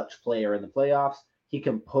more clutch player in the playoffs. He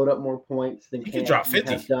can put up more points than Cam can drop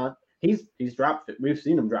 50. Has done. He's dropped. We've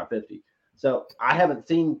seen him drop 50. So I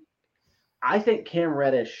think Cam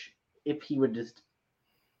Reddish, if he would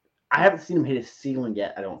I haven't seen him hit his ceiling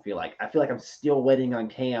yet. I don't feel like. I feel like I'm still waiting on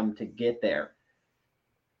Cam to get there.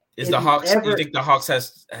 You think the Hawks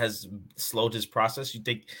has slowed his process? You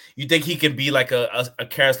think he can be like a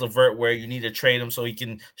Caris LeVert where you need to trade him so he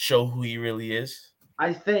can show who he really is?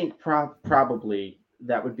 I think probably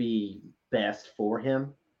that would be best for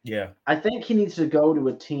him. Yeah. I think he needs to go to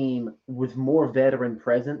a team with more veteran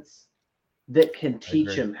presence that can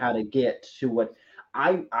teach him how to get to what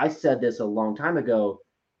I said this a long time ago.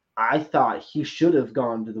 I thought he should have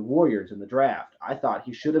gone to the Warriors in the draft. I thought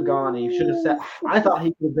he should have gone and he should have I thought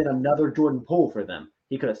he could have been another Jordan Poole for them.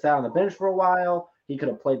 He could have sat on the bench for a while. He could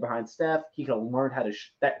have played behind Steph. He could have learned how to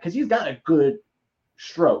that because he's got a good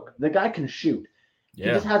stroke. The guy can shoot. Yeah.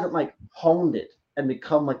 He just hasn't like honed it and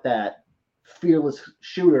become like that fearless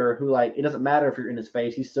shooter who like it doesn't matter if you're in his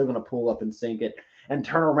face, he's still gonna pull up and sink it and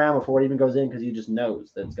turn around before it even goes in because he just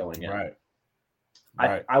knows that it's going in. Right.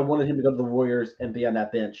 I wanted him to go to the Warriors and be on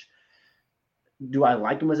that bench. Do I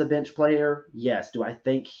like him as a bench player? Yes. Do I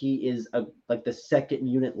think he is like the second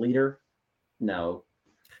unit leader? No.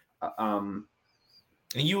 And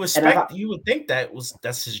you would think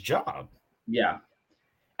that's his job. Yeah.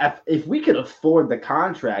 If we could afford the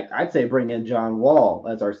contract, I'd say bring in John Wall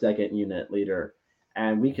as our second unit leader,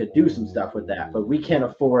 and we could do some stuff with that. But we can't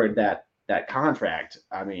afford that contract.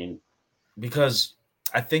 I mean, because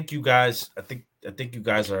I think you guys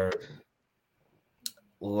are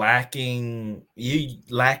lacking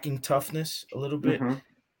toughness a little bit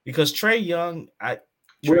because Trae Young,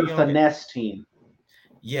 we're a finesse team.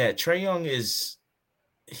 Yeah, Trae Young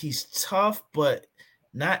he's tough, but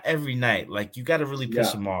not every night. Like you got to really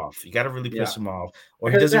piss him off. You got to really piss him off,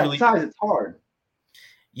 or because he doesn't really. Size, it's hard.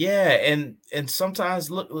 Yeah, and sometimes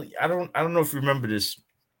look, I don't know if you remember this.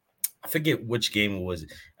 I forget which game it was.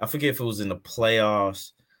 I forget if it was in the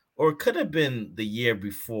playoffs or it could have been the year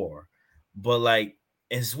before. But like,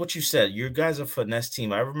 it's what you said. Your guys are a finesse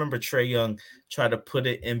team. I remember Trae Young tried to put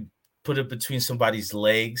it between somebody's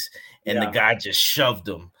legs, and the guy just shoved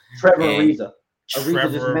him. Trevor Ariza.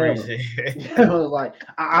 Ariza was like,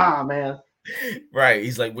 man. Right.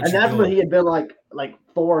 He's like, what and you that's doing? when he had been like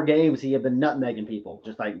 4 games. He had been nutmegging people,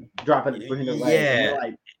 just like dropping it between their legs. Yeah.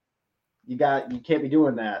 Like, you can't be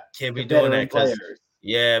doing that. Can't be doing that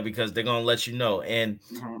because they're gonna let you know. And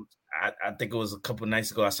I think it was a couple nights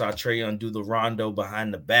ago. I saw Trae Young do the rondo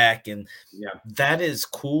behind the back, and Yeah. that is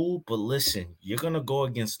cool. But listen, you're gonna go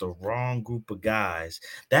against the wrong group of guys.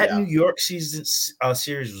 That Yeah. New York season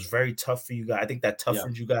series was very tough for you guys. I think that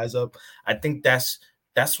toughened you guys up. I think that's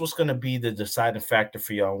what's gonna be the deciding factor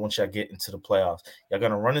for y'all once y'all get into the playoffs. Y'all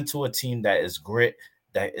gonna run into a team that is grit,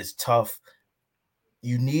 that is tough.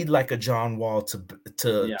 You need like a John Wall to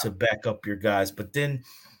back up your guys, but then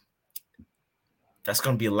that's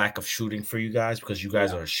going to be a lack of shooting for you guys because you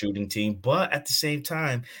guys are a shooting team. But at the same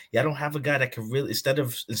time, y'all don't have a guy that can really, except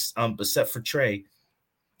for Trae,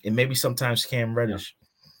 and maybe sometimes Cam Reddish,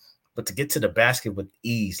 but to get to the basket with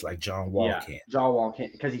ease like John Wall can. John Wall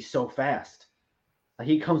can't because he's so fast. Like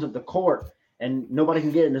he comes up the court and nobody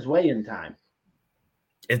can get in his way in time.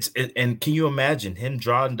 And can you imagine him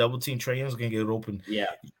drawing double team? Trae Young's gonna get it open. Yeah.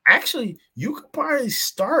 Actually, you could probably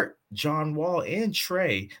start John Wall and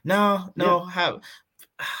Trae. No.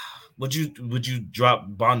 Would you drop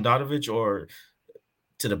Bogdanovic or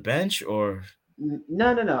to the bench or?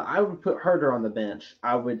 No. I would put Herder on the bench.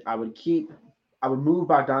 I would move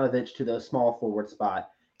Bogdanovic to the small forward spot,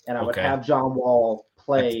 and I would have John Wall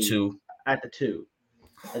play at the two.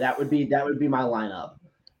 And that would be my lineup,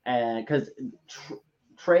 and because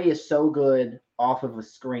Trae is so good off of a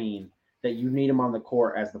screen that you need him on the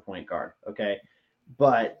court as the point guard. Okay.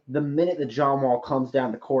 But the minute that John Wall comes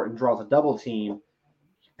down the court and draws a double team,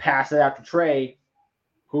 pass it after Trae,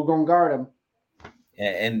 who gonna guard him?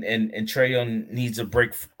 And Trae Young needs a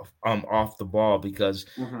break off the ball because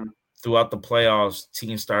throughout the playoffs,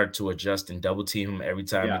 teams started to adjust and double team him every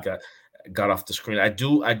time he got off the screen. I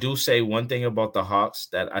do say one thing about the Hawks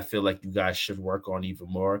that I feel like you guys should work on even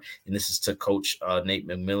more, and this is to Coach Nate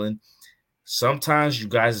McMillan. Sometimes you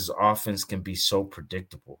guys' offense can be so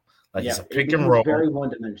predictable. Like it's a pick and roll. Very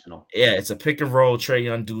one-dimensional. Yeah, it's a pick and roll. Trae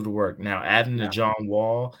Young do the work. Now adding the John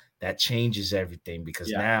Wall, that changes everything because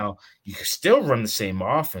now you can still run the same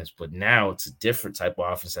offense, but now it's a different type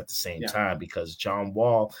of offense at the same time because John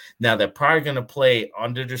Wall, now they're probably going to play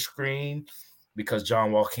under the screen because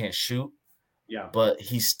John Wall can't shoot. Yeah. But if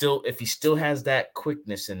he still has that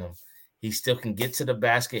quickness in him, he still can get to the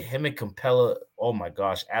basket. Him and Capella, oh my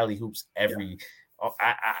gosh, alley hoops every. Oh,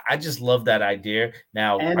 I just love that idea.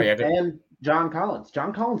 Now and John Collins.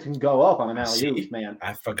 John Collins can go up on an alley hoop, man.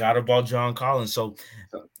 I forgot about John Collins. So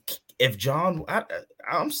if John,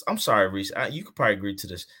 I'm sorry, Reese, you could probably agree to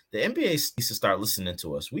this. The NBA needs to start listening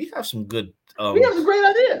to us. We have some good. We have some great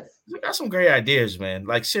ideas. We got some great ideas, man.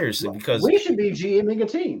 Like seriously, because we should be GMing a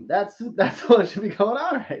team. That's what should be going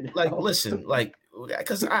on right now. Like, listen, like,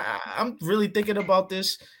 because I'm really thinking about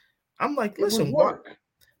this. I'm like, listen, what?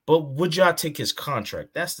 But would y'all take his contract?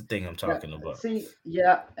 That's the thing I'm talking about. See,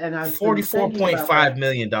 and I'm $44.5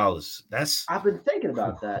 million. I've been thinking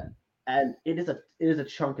about that, and it is a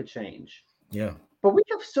chunk of change. Yeah. But we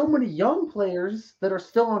have so many young players that are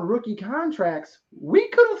still on rookie contracts. We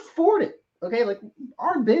could afford it. Okay, like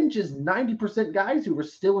our bench is 90% guys who were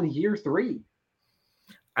still in year 3.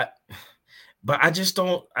 But I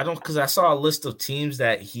don't because I saw a list of teams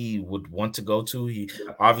that he would want to go to. He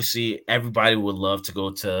obviously everybody would love to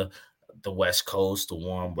go to the West Coast, the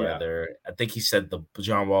warm weather. I think he said the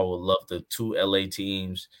John Wall would love the 2 LA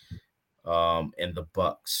teams, and the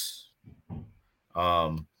Bucks.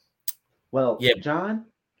 John,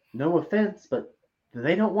 no offense, but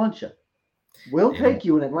they don't want you. We'll take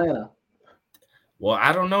you in Atlanta. Well,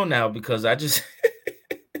 I don't know now because I just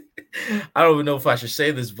I don't even know if I should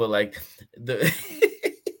say this, but like there's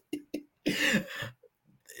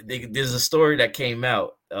a story that came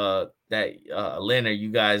out that Atlanta,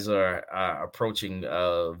 you guys are approaching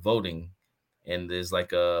voting, and there's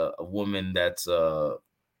like a woman that's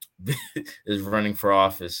is running for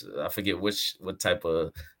office. I forget what type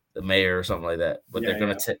of the mayor or something like that, but they're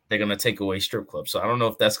gonna take away strip clubs. So I don't know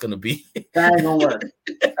if that's gonna be. That ain't gonna work.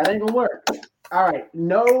 That ain't gonna work. All right,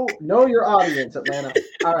 know your audience, Atlanta.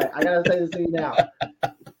 All right, I gotta say this to you now.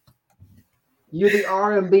 You're the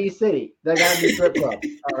R&B city. They gotta be strip clubs.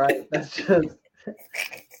 All right, that's just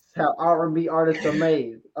how R&B artists are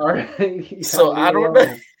made. All right. So I don't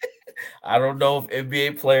know. I don't know if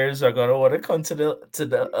NBA players are gonna want to come to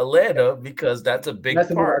the Atlanta because that's a big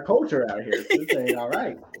part of our culture out here. This ain't all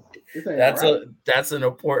right. That's an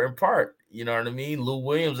important part. You know what I mean? Lou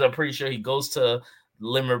Williams, I'm pretty sure he goes to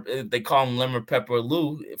Lemmer. They call him Lemmer Pepper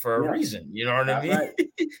Lou for a reason. You know what I mean? Right.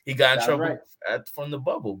 He got in trouble from the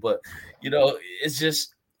bubble, but it's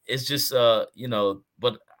just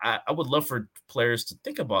But I would love for players to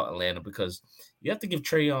think about Atlanta because you have to give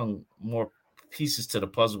Trae Young more pieces to the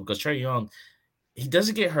puzzle because Trae Young, he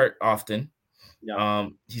doesn't get hurt often. Yeah.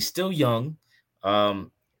 He's still young.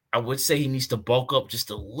 I would say he needs to bulk up just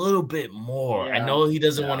a little bit more. I Yeah, know he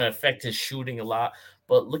doesn't want yeah, to affect his shooting a lot,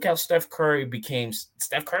 but look how Steph Curry became.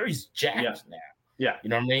 Steph Curry's yeah, jacked now. yeah. You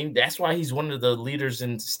know what I mean? That's why he's one of the leaders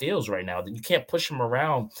in steals right now. You can't push him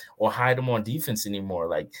around or hide him on defense anymore.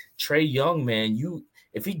 Like Trae Young, man,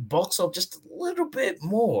 if he bulks up just a little bit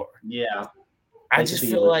more, Yeah, I they could just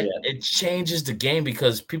be feel like legit. it changes the game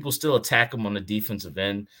because people still attack him on the defensive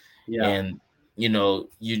end, Yeah. and you And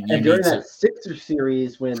need during to. that Sixers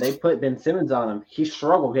series, when they put Ben Simmons on him, he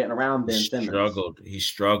struggled getting around Ben Simmons. He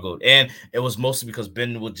struggled, and it was mostly because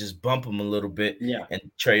Ben would just bump him a little bit, Yeah, and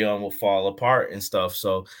Trae Young will fall apart and stuff.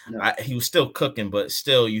 So yeah, he was still cooking, but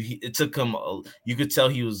still, it took him. You could tell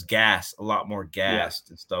he was gassed, a lot more yeah, gassed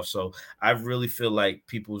and stuff. So I really feel like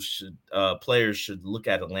players should look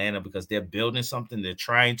at Atlanta because they're building something. They're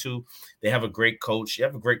trying to. They have a great coach. You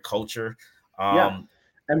have a great culture. yeah. Um,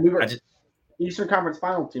 And we I were just Eastern Conference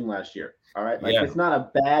Final team last year. All right, like yeah. it's not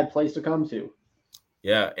a bad place to come to.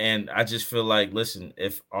 Yeah, and I just feel like, listen,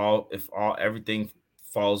 if all everything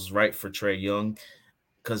falls right for Trae Young,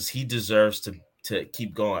 because he deserves to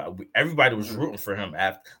keep going. Everybody was Mhm. rooting for him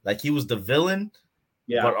after, like he was the villain,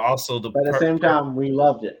 Yeah, but also the but at the same time, we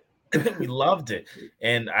loved it. we loved it,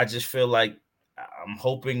 and I just feel like I'm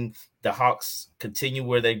hoping the Hawks continue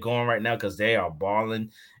where they're going right now because they are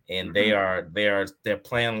balling and Mhm. they're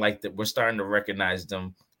playing like that. We're starting to recognize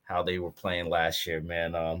them how they were playing last year,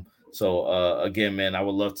 man. So again, man, I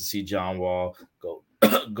would love to see John Wall go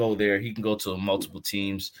go there. He can go to multiple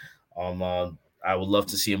teams. I would love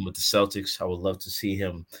to see him with the Celtics. I would love to see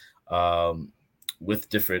him um, with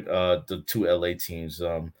different the two LA teams.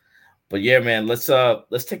 But yeah, man, let's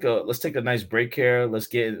take a nice break here. Let's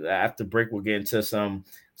get after break. We'll get into some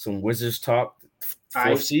Wizards talk. Fourth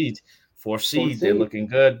I seed, fourth fourth seed, they're seed. looking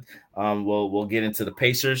good. We'll get into the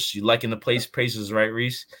Pacers. You liking the Pacers, right,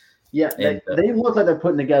 Reese? Yeah, And they look like they're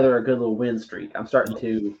putting together a good little win streak. I'm starting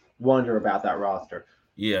to wonder about that roster.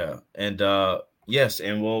 yeah, and yes,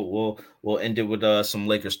 and we'll end it with some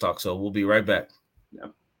Lakers talk. So we'll be right back. Yeah.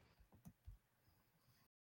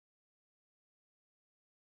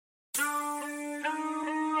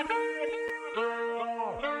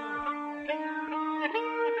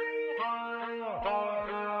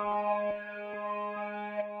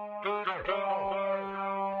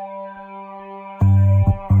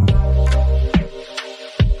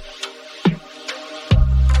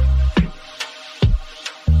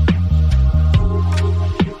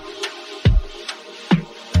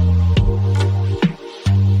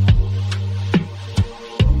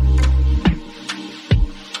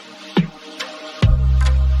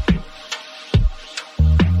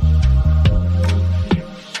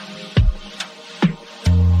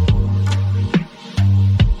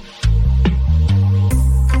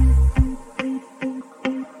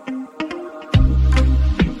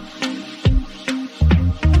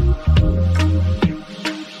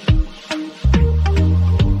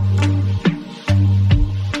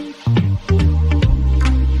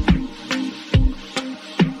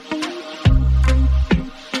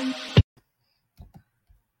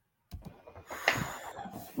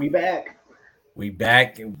 We back. We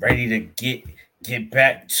back and ready to get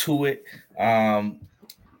back to it. Um,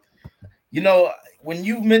 when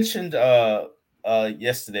you mentioned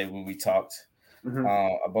yesterday when we talked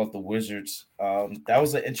Mhm. about the Wizards, that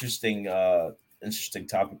was an interesting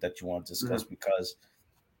topic that you want to discuss Mhm. because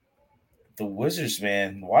the Wizards,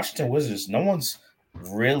 man, Washington Wizards, no one's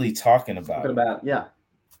really talking about Talking them. about yeah.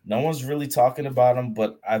 No one's really talking about them,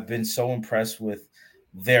 but I've been so impressed with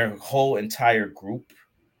their whole entire group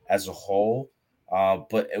as a whole.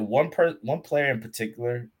 But one player in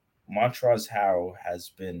particular, Montrezl Harrell, has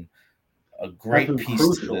been a Has great been piece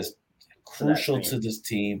to this, crucial to that crucial to team. this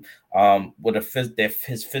team. With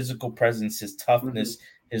his physical presence, his Mhm. toughness,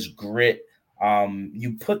 his grit.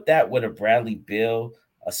 You put that with a Bradley Beal,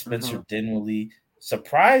 a Spencer Mhm. Dinwiddie,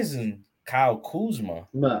 surprising Kyle Kuzma.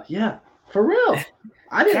 Yeah, for real.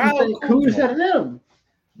 I didn't Kyle think Kuz Kuzma. had it in him.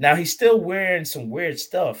 Now he's still wearing some weird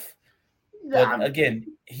stuff, but Yeah.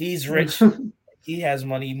 again, he's rich. He has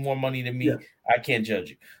money, more money than Yeah. me. I can't judge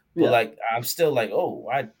you. But Yeah. like I'm still like, oh,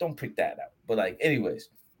 I don't pick that out. But like, anyways,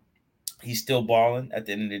 he's still balling at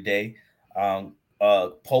the end of the day.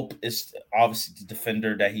 Pope is obviously the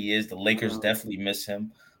defender that he is. The Lakers Uh, definitely miss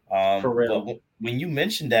him. for But real. when you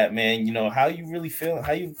mentioned that, man, how you really feel?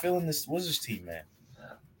 How you feeling this Wizards team, man?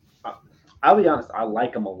 I- I'll be honest. I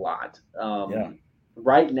like him a lot. Yeah.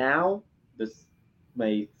 Right now, this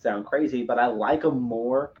may sound crazy, but I like him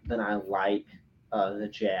more than I like the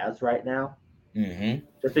Jazz right now. Mm-hmm.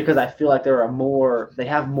 Just because I feel like they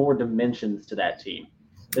have more dimensions to that team.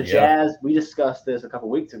 The Yeah, Jazz, we discussed this a couple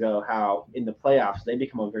weeks ago, how in the playoffs they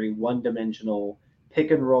become a very one-dimensional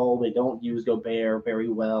pick and roll. They don't use Gobert very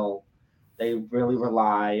well. They really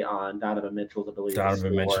rely on Donovan Mitchell's ability to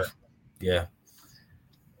Donovan Mitchell. score. Yeah,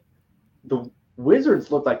 The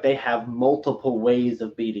Wizards look like they have multiple ways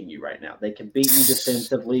of beating you right now. They can beat you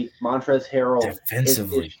defensively. Montrezl Harrell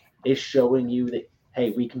defensively. is showing you that,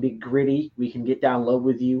 hey, we can be gritty. We can get down low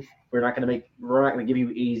with you. We're not going to give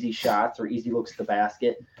you easy shots or easy looks at the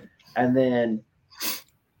basket. And then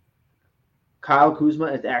Kyle Kuzma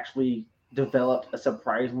has actually developed a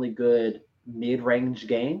surprisingly good mid-range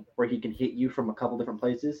game where he can hit you from a couple different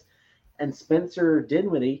places. And Spencer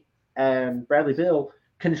Dinwiddie and Bradley Beal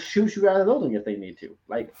can shoot you out of the building if they need to.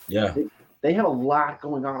 Like, Yeah, they have a lot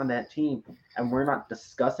going on that team, and we're not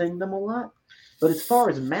discussing them a lot. But as far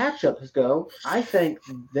as matchups go, I think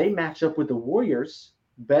they match up with the Warriors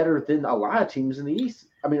better than a lot of teams in the East.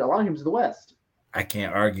 I mean, a lot of teams in the West. I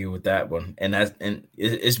can't argue with that one, and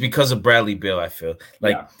it's because of Bradley Beal. I feel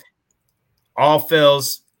like all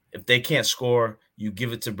fails if they can't score, you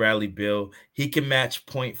give it to Bradley Beal. He can match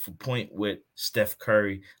point for point with Steph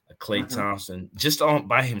Curry, Klay Thompson, just on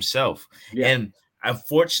by himself. Yeah. And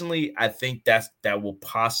unfortunately, I think that will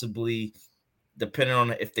possibly, depending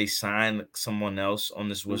on if they sign someone else on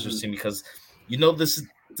this Wizards team, because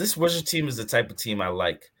this Wizards team is the type of team I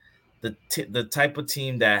like. The type of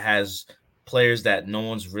team that has players that no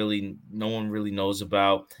one really knows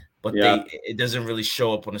about, but it doesn't really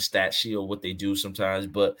show up on the stat sheet or what they do sometimes.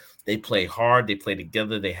 But they play hard, they play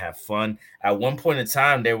together, they have fun. At one point in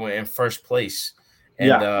time, they were in first place,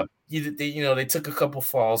 and they took a couple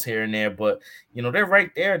falls here and there, but they're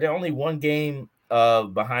right there. They're only one game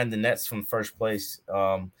behind the Nets from first place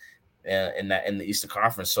in the Eastern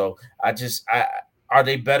Conference. So are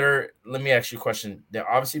they better? Let me ask you a question. They're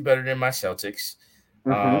obviously better than my Celtics.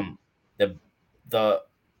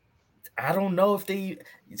 I don't know if they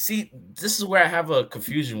see. This is where I have a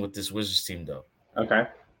confusion with this Wizards team, though. Okay.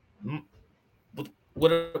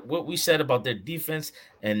 What we said about their defense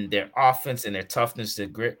and their offense and their toughness, their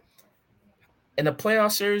grit. In the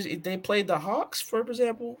playoff series, if they played the Hawks, for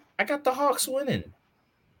example, I got the Hawks winning.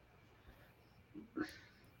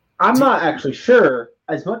 I'm not actually sure.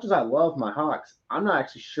 As much as I love my Hawks, I'm not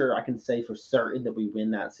actually sure I can say for certain that we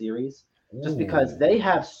win that series. Just because they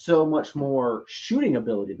have so much more shooting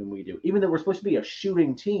ability than we do. Even though we're supposed to be a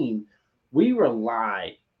shooting team, we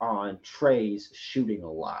rely on Trey's shooting a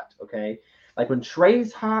lot, okay? Like when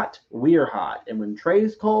Trey's hot, we're hot. And when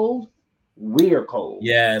Trey's cold, we're cold.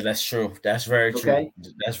 Yeah, that's true. That's very true. Okay?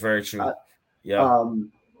 That's very true.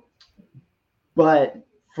 But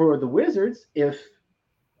for the Wizards, if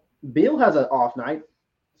Beal has an off night,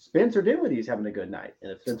 Spencer Dinwiddie's having a good night.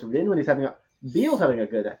 And if Spencer Dinwiddie's Beal's having a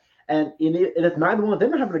good night. And if neither one of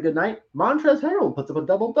them are having a good night, Montrezl Harrell puts up a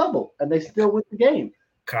double-double, and they still win the game.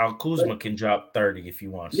 Kyle Kuzma can drop 30 if he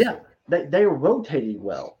wants. Yeah, they are rotating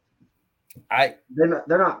well. They're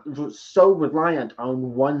not so reliant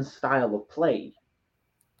on one style of play.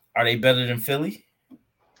 Are they better than Philly?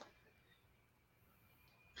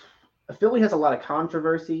 Philly has a lot of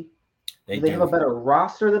controversy. Do they have a better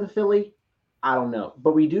roster than Philly? I don't know,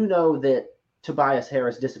 but we do know that Tobias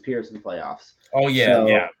Harris disappears in the playoffs. Oh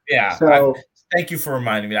yeah. So, thank you for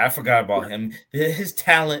reminding me. I forgot about him. His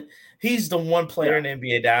talent. He's the one player in the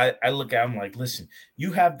NBA that I look at. I'm like, listen,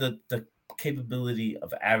 you have the capability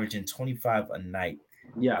of averaging 25 a night,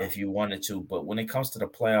 if you wanted to. But when it comes to the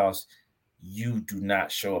playoffs, you do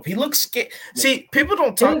not show up. He looks scared. Yeah. See, people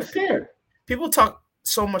don't talk. Scared. People talk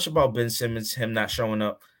so much about Ben Simmons, him not showing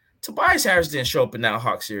up. Tobias Harris didn't show up in that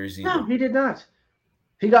Hawks series either. No, he did not.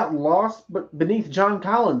 He got lost, but beneath John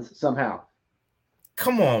Collins somehow.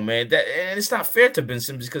 Come on, man! And it's not fair to Ben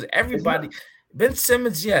Simmons because everybody. Ben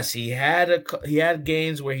Simmons, yes, he had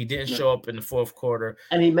games where he didn't show up in the fourth quarter,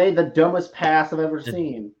 and he made the dumbest pass I've ever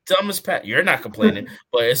seen. Dumbest pass. You're not complaining,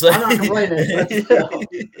 but it's like I'm not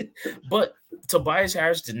complaining. But Tobias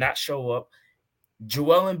Harris did not show up.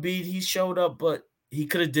 Joel Embiid, he showed up, but he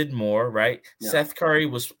could have did more, right? Yeah. Seth Curry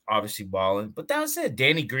was obviously balling, but that was it.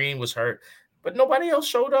 Danny Green was hurt, but nobody else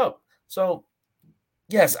showed up. So,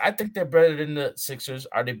 yes, I think they're better than the Sixers.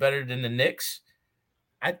 Are they better than the Knicks?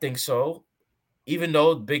 I think so. Even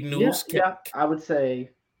though big news, I would say.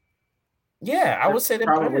 Yeah, I would say they're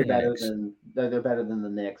probably better than the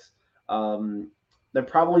Knicks. They're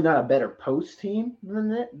probably not a better post team than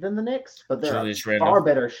the Knicks, but they're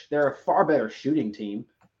They're a far better shooting team.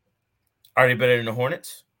 Are they better than the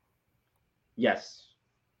Hornets? Yes,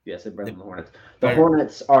 they're better than the Hornets. The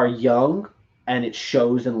Hornets are young, and it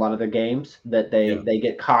shows in a lot of their games that they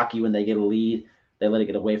get cocky when they get a lead. They let it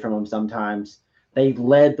get away from them sometimes. They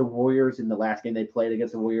led the Warriors in the last game they played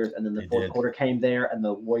against the Warriors, and then the They fourth did. quarter came there, and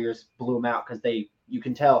the Warriors blew them out because you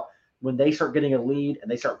can tell when they start getting a lead and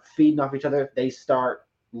they start feeding off each other, they start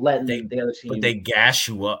letting the other But team. they gas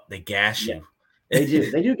you up. They gas Yeah. you. They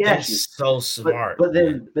do. They do They're gas you. so smart. But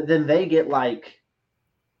then they get like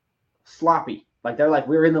sloppy. Like they're like,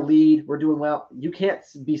 we're in the lead, we're doing well. You can't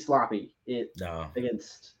be sloppy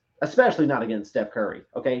against, especially not against Steph Curry.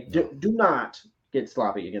 Okay, No. do not get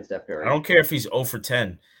sloppy against Steph Curry. I don't care if he's 0 for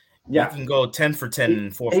 10. Yeah, he can go 10 for 10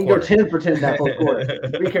 in fourth quarter. He can go 10 for 10 in that fourth quarter.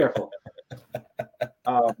 Be careful.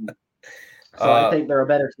 So I think they're a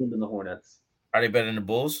better team than the Hornets. Are they better than the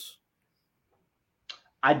Bulls?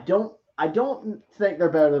 I don't think they're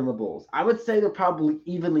better than the Bulls. I would say they're probably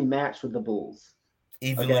evenly matched with the Bulls.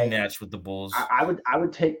 Evenly matched with the Bulls. I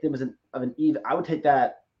would take them as an even. I would take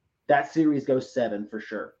that series goes 7 for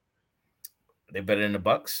sure. Are they better than the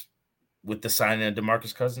Bucks with the signing of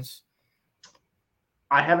DeMarcus Cousins?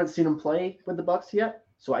 I haven't seen them play with the Bucks yet,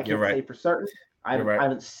 so I can't say for certain. I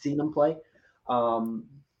haven't seen them play.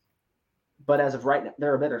 But as of right now,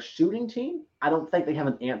 they're a better shooting team. I don't think they have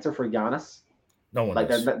an answer for Giannis. No one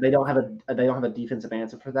does. They don't have a defensive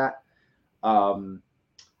answer for that.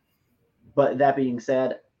 But that being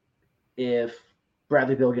said, if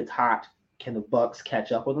Bradley Beal gets hot, can the Bucks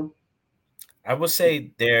catch up with him? I would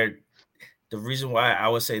say the reason why I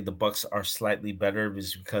would say the Bucks are slightly better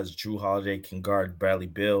is because Jrue Holiday can guard Bradley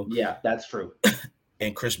Beal. Yeah, that's true.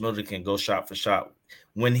 And Chris Middleton can go shot for shot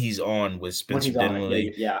when he's on with Spencer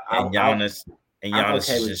Dinwiddie. And Giannis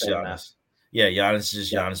is just Giannis. Yeah, Giannis is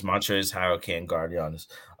just Giannis. Montrezl Harrell can't guard Giannis.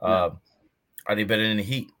 Are they better than the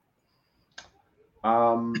Heat?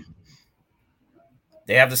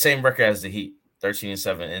 They have the same record as the Heat,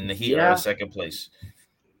 13-7, and the Heat are in second place.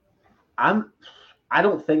 I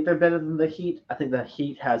don't think they're better than the Heat. I think the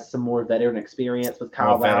Heat has some more veteran experience with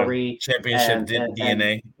Kyle Lowry, championship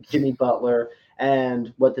DNA, and Jimmy Butler,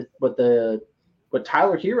 and what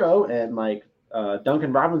Tyler Hero and like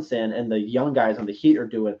Duncan Robinson and the young guys on the Heat are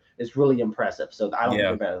doing is really impressive. So I don't think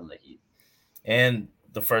they're better than the Heat. And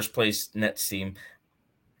the first place Nets team.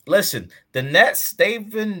 Listen, the Nets, they're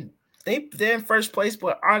in first place,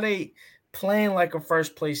 but are they playing like a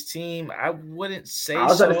first place team? I wouldn't say so. I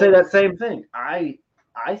was about to say that same thing. I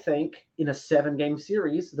think in a 7-game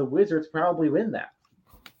series, the Wizards probably win that.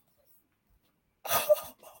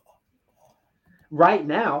 Right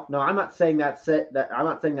now, no, I'm not saying I'm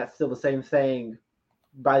not saying that's still the same thing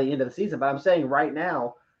by the end of the season, but I'm saying right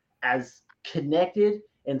now, as connected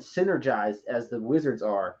and synergized as the Wizards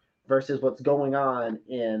are versus what's going on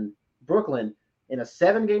in Brooklyn in a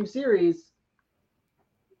 7-game series,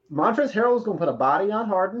 Montrezl Harrell is going to put a body on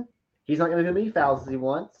Harden. He's not going to do as many fouls as he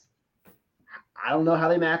wants. I don't know how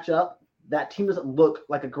they match up. That team doesn't look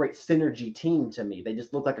like a great synergy team to me. They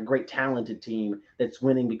just look like a great talented team that's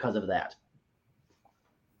winning because of that.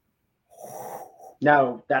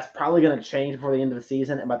 Now, that's probably going to change before the end of the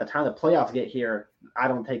season, and by the time the playoffs get here, I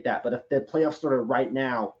don't take that. But if the playoffs started right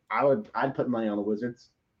now, I'd put money on the Wizards.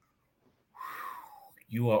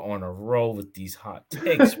 You are on a roll with these hot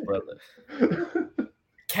takes, brother.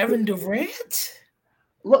 Kevin Durant?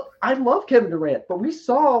 Look, I love Kevin Durant, but we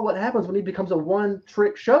saw what happens when he becomes a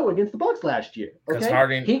one-trick show against the Bucks last year. Because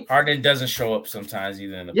Harden doesn't show up sometimes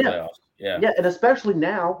either in the playoffs. Yeah, and especially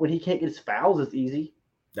now when he can't get his fouls as easy.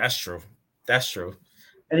 That's true.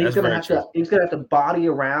 And he's gonna have to body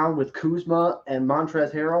around with Kuzma and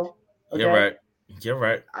Montrezl Harrell. Okay? You're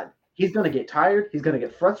right. He's gonna get tired. He's gonna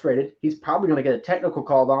get frustrated. He's probably gonna get a technical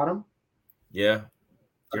called on him. Yeah,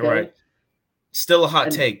 you're right. Still a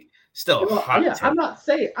hot take. Take. I'm not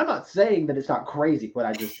saying that it's not crazy what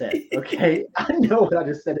I just said. Okay, I know what I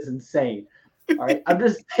just said is insane. All right, I'm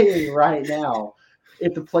just saying right now,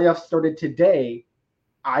 if the playoffs started today,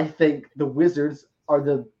 I think the Wizards are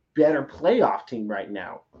the better playoff team right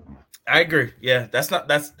now. I agree. Yeah, that's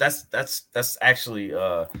actually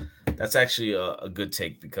a good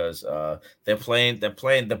take because they're playing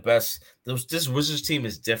the best. This Wizards team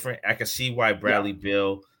is different. I can see why Bradley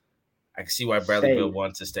Beal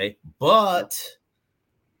wants to stay, but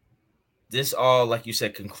this all, like you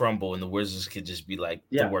said, can crumble, and the Wizards could just be like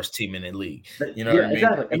the worst team in the league. You know what I mean?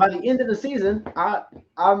 Exactly. And by the end of the season,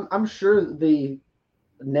 I'm sure the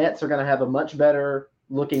Nets are going to have a much better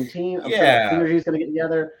looking team. I'm sure the synergy is going to get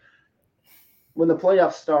together. When the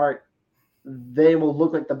playoffs start, they will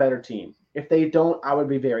look like the better team. If they don't, I would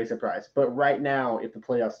be very surprised. But right now, if the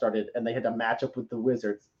playoffs started and they had to match up with the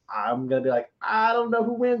Wizards, I'm going to be like, I don't know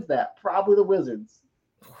who wins that. Probably the Wizards.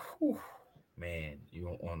 Man,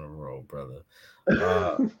 you're on a roll, brother.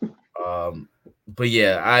 But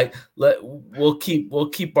yeah, we'll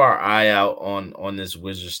keep our eye out on this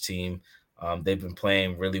Wizards team. They've been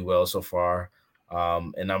playing really well so far.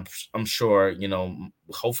 And I'm sure,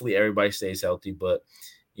 hopefully everybody stays healthy, but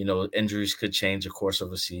injuries could change the course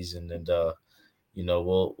of a season, and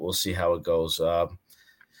we'll see how it goes.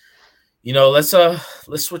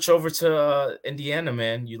 Let's switch over to Indiana,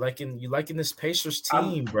 man. You liking this Pacers team,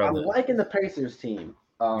 I'm brother? liking the Pacers team.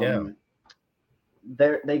 Yeah,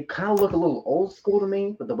 They kind of look a little old school to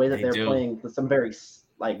me, but the way that they they're do. playing some very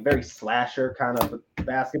slasher kind of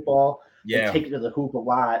basketball. They Yeah, take it to the hoop a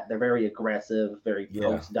lot. They're very aggressive, very yeah,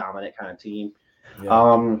 post dominant kind of team.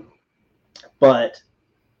 yeah. But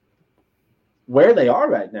where they are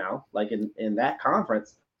right now, like in that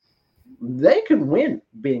conference, they can win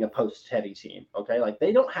being a post heavy team. Okay, like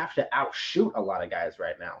they don't have to outshoot a lot of guys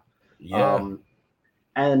right now. Yeah.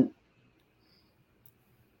 And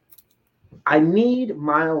I need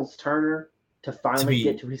Miles Turner to finally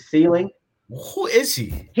get to his ceiling. Who is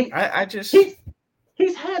he? I just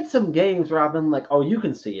he's had some games where I've been like, oh, you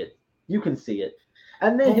can see it,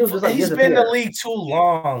 and then he'll just like he's disappear. been in the league too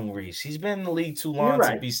long, Reese. He's been in the league too long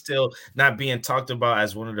Right. to be still not being talked about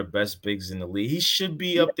as one of the best bigs in the league. He should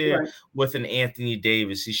be up there with an Anthony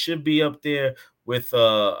Davis. He should be up there with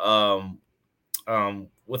a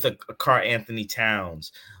Karl Anthony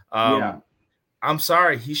Towns. I'm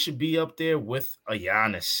sorry, he should be up there with a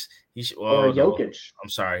Giannis. He should, or a Jokic. I'm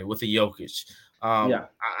sorry, with a Jokic.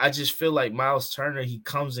 I just feel like Miles Turner, he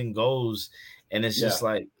comes and goes, and it's just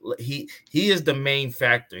like he is the main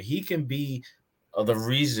factor. He can be the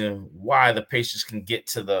reason why the Pacers can get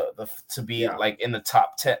to to be like in the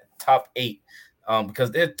top 10, top 8, because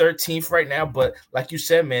they're 13th right now. But like you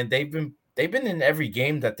said, man, they've been in every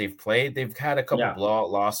game that they've played. They've had a couple blowout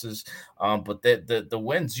losses, but the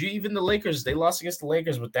wins. Even the Lakers, they lost against the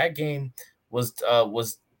Lakers, but that game was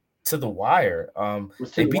to the wire.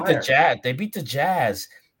 They beat the Jazz. They beat the Jazz.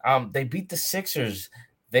 They beat the Sixers.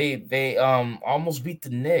 They almost beat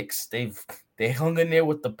the Knicks. They hung in there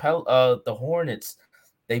with the Hornets.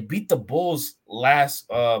 They beat the Bulls last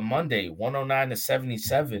Monday,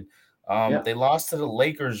 109-77. They lost to the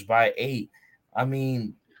Lakers by 8. I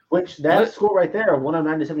mean, which that score right there,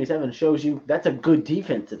 109-77, shows you that's a good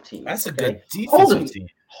defensive team. That's a good defensive team.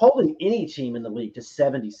 Holding any team in the league to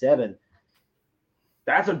 77,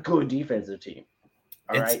 that's a good defensive team.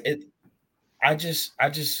 All right.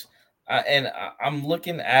 I'm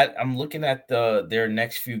looking at their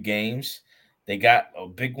next few games. They got a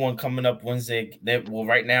big one coming up Wednesday.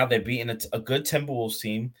 Right now they're beating a good Timberwolves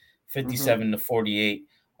team, 57-48.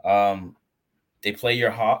 They play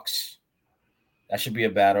your Hawks. That should be a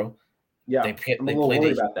battle. Yeah, I'm a little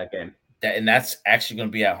worried about that game. And that's actually going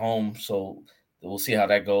to be at home, so we'll see how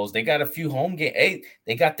that goes. They got a few home games. Hey,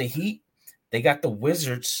 they got the Heat. They got the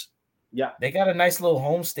Wizards. Yeah, they got a nice little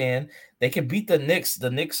homestand. They can beat the Knicks. The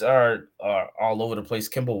Knicks are all over the place.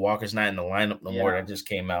 Kemba Walker's not in the lineup no more. That just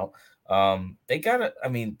came out. They got it. I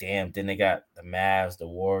mean, damn. Then they got the Mavs, the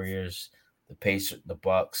Warriors, the Pacers, the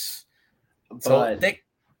Bucks. But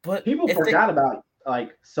people forgot about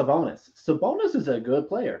like Sabonis. Sabonis is a good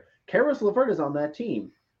player. Karis LeVert is on that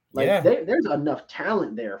team. Like there's enough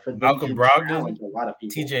talent there for them Malcolm to Brogdon, challenge a lot of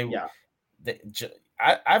people. TJ.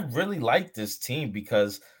 I really like this team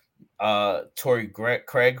because Torrey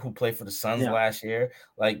Craig, who played for the Suns last year,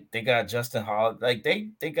 like they got Justin Holiday, like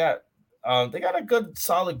they got a good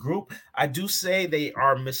solid group. I do say they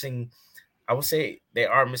are missing. I would say they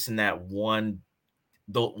are missing that one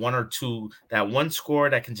or two, that one scorer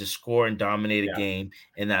that can just score and dominate a game,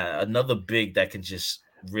 and another big that can just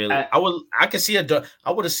really. I would have seen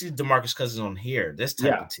DeMarcus Cousins on here. This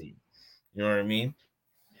type of team, you know what I mean?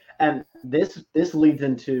 And this leads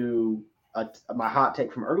into my hot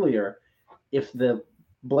take from earlier. If the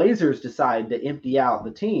Blazers decide to empty out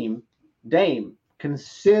the team, Dame,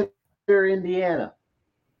 consider Indiana.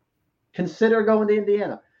 Consider going to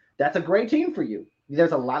Indiana. That's a great team for you.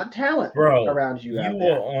 There's a lot of talent around you. You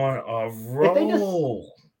are on a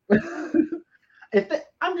roll.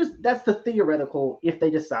 That's the theoretical. If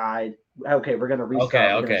they decide, okay, we're going to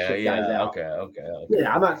restart. Okay.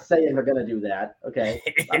 Yeah, I'm not saying they're going to do that. Okay,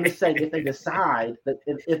 I'm just saying if they decide that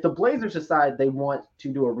if the Blazers decide they want to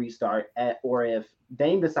do a restart, or if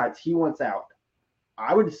Dame decides he wants out,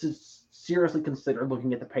 I would seriously consider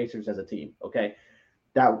looking at the Pacers as a team. Okay,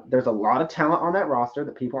 that there's a lot of talent on that roster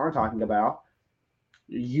that people aren't talking about.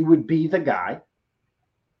 You would be the guy.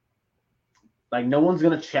 Like no one's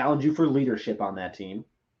going to challenge you for leadership on that team.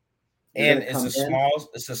 And it's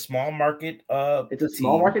a small market. It's a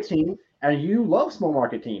small market team, and you love small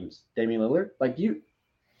market teams, Damian Lillard. Like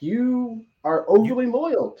you are overly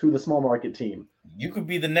loyal to the small market team. You could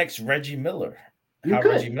be the next Reggie Miller.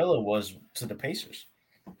 Reggie Miller was to the Pacers.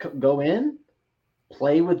 Go in,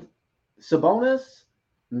 play with Sabonis,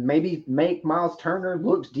 maybe make Miles Turner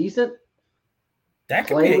look decent. That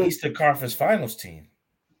could be an Eastern Conference Finals team.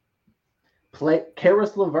 Play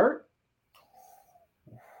Karis LeVert,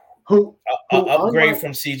 who upgrade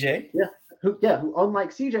from CJ. Who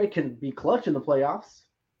unlike CJ can be clutch in the playoffs.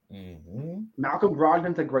 Mm-hmm. Malcolm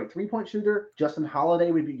Brogdon's a great 3-point shooter. Justin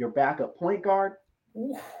Holiday would be your backup point guard.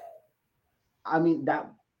 Ooh. I mean,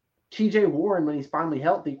 that TJ Warren, when he's finally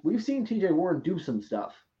healthy, we've seen TJ Warren do some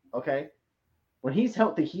stuff. Okay, when he's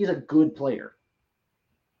healthy, he's a good player.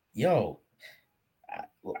 Yo,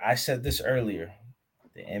 I said this earlier.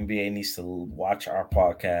 The NBA needs to watch our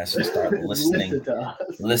podcast and start listening.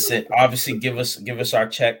 Listen, obviously, give us our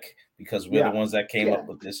check because we're the ones that came up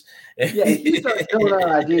with this. If you start stealing our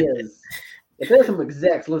ideas, if there's some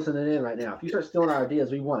execs listening in right now, if you start stealing our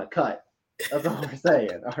ideas, we want to cut. That's all we're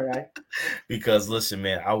saying. All right. Because listen,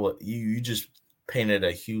 man, you just painted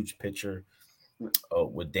a huge picture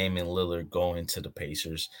with Damian Lillard going to the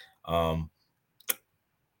Pacers. I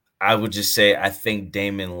would just say I think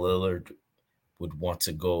Damian Lillard would want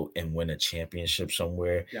to go and win a championship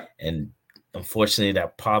somewhere. Yeah. And unfortunately,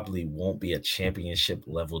 that probably won't be a championship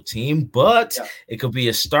level team, but it could be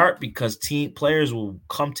a start because team players will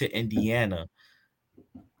come to Indiana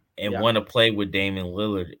and want to play with Damian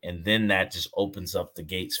Lillard. And then that just opens up the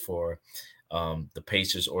gates for the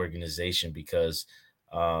Pacers organization because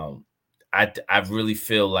I really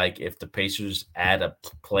feel like if the Pacers add a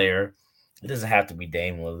player, it doesn't have to be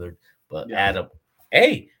Dame Lillard, but add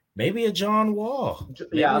maybe a John Wall.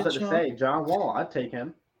 I was about to say John Wall. I'd take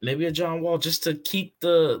him. Maybe a John Wall just to keep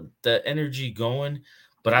the energy going.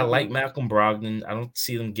 But I like Malcolm Brogdon. I don't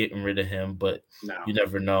see them getting rid of him, but you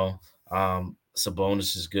never know.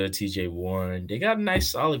 Sabonis is good. TJ Warren. They got a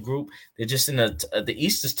nice solid group. They're just in the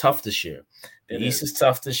East is tough this year. The East is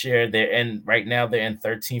tough this year. They're in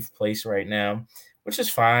 13th place right now, which is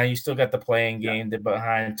fine. You still got the playing game. They're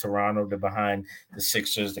behind Toronto. They're behind the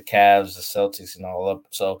Sixers, the Cavs, the Celtics, and all up.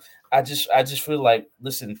 So I just feel like,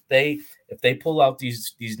 listen, if they pull out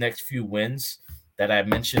these next few wins that I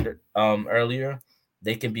mentioned earlier,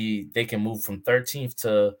 they can move from 13th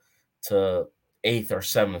to 8th or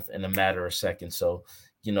 7th in a matter of seconds. So,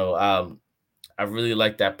 I really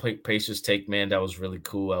like that Pacers take, man. That was really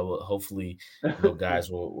cool. I will hopefully guys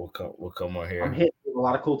will come on here. I'm hitting a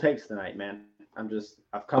lot of cool takes tonight, man.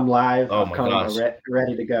 I've come live. Oh my gosh,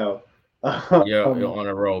 ready to go. You're on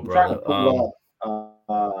a roll, brother.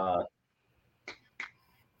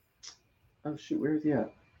 Oh shoot, where is he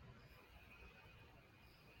at?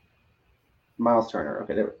 Miles Turner.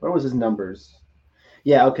 Okay, what was his numbers?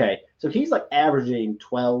 Yeah, okay. So he's like averaging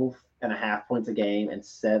 12.5 points a game and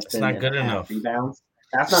 7.5 rebounds.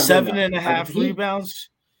 That's not 7.5 rebounds.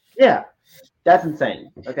 Yeah, that's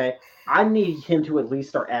insane. Okay, I need him to at least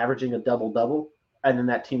start averaging a double-double, and then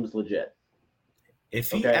that team's legit. If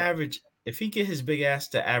he get his big ass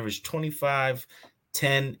to average 25,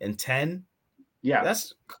 10, and 10,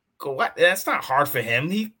 that's not hard for him.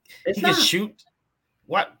 He can shoot.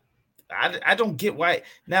 What? I don't get why.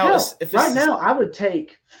 Now, now I would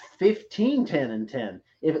take 15, 10, and 10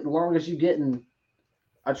 as long as you're getting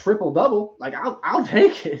a triple-double. Like I'll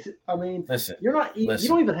take it. I mean, you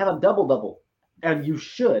don't even have a double-double, and you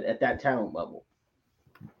should at that talent level.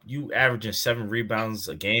 You averaging 7 rebounds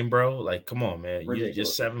a game, bro? Like, come on, man. You're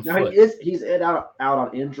just 7 now, foot. He's out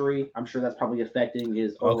on injury. I'm sure that's probably affecting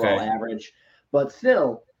his overall average. But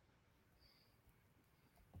still,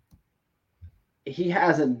 he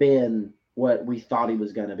hasn't been what we thought he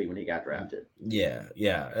was going to be when he got drafted. Yeah.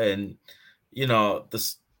 And,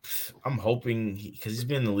 I'm hoping because he's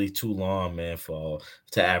been in the league too long, man,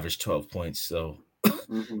 to average 12 points. So,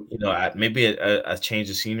 maybe a change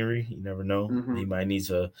of scenery. You never know. Mm-hmm. He might need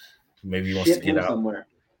to. Maybe he wants to get out somewhere.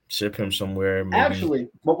 Ship him somewhere. Maybe. Actually,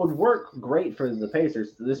 what would work great for the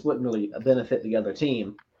Pacers? This wouldn't really benefit the other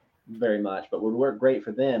team very much, but would work great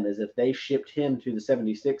for them is if they shipped him to the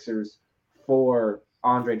 76ers for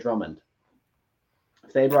Andre Drummond.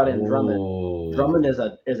 If they brought in Drummond is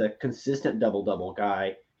a consistent double-double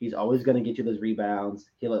guy. He's always going to get you those rebounds.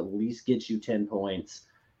 He'll at least get you 10 points.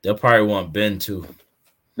 They'll probably want Ben too.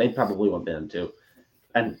 They'd probably want Ben too.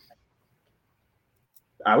 And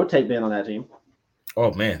I would take Ben on that team.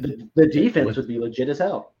 Oh, man. The defense would be legit as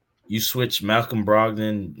hell. You switch Malcolm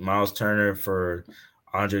Brogdon, Miles Turner for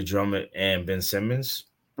Andre Drummond and Ben Simmons.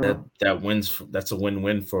 That wins. That's a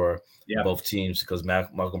win-win for both teams because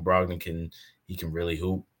Malcolm Brogdon can really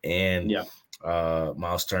hoop, and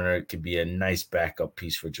Miles Turner could be a nice backup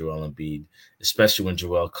piece for Joel Embiid, especially when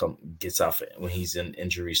Joel gets off when he's in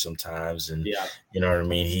injury sometimes, and you know what I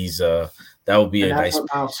mean. He's that would be a nice. That's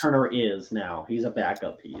what Miles Turner is now. He's a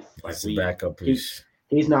backup piece. He's a backup piece.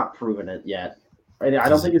 He's not proven it yet. And I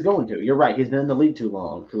don't think he's going to. You're right. He's been in the league too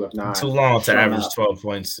long to have not. Too long to average up. 12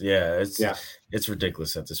 points. Yeah, it's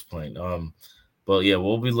ridiculous at this point. But yeah,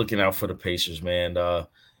 we'll be looking out for the Pacers, man.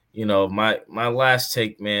 My last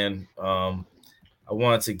take, man. I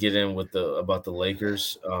wanted to get in with about the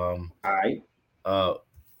Lakers. All right. I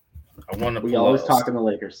want to. We always talk on the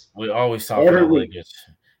Lakers. We always talk about the Lakers,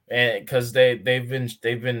 and because they've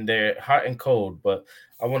been there hot and cold. But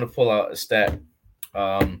I want to pull out a stat.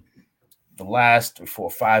 The last 4 or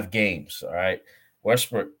 5 games. All right,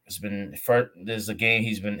 Westbrook has been first. There's a game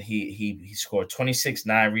he scored 26,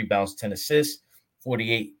 9 rebounds, 10 assists,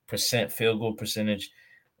 48% field goal percentage.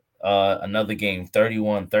 Another game,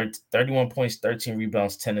 31 points, 13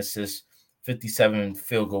 rebounds, 10 assists, 57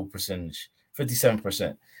 field goal percentage,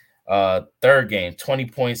 57%. Third game, 20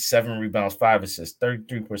 points, 7 rebounds, 5 assists,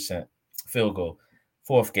 33% field goal.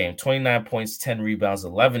 Fourth game, 29 points, 10 rebounds,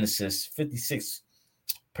 11 assists, 56%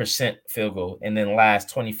 field goal. And then last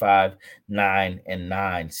 25, 9 and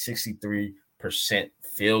 9, 63%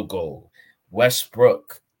 field goal.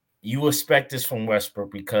 Westbrook, you expect this from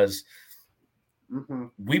Westbrook because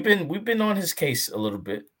we've been on his case a little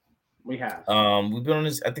bit. We have. We've been on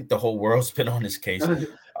his. I think the whole world's been on his case.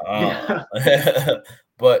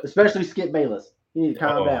 But especially Skip Bayless. You need to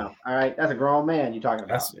calm down. All right, that's a grown man you're talking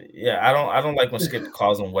about. I don't like when Skip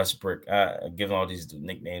calls him Westbrook, giving all these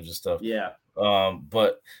nicknames and stuff. Yeah.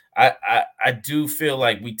 But I do feel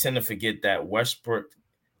like we tend to forget that Westbrook.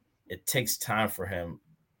 It takes time for him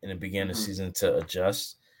in the beginning of the season to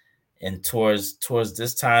adjust, and towards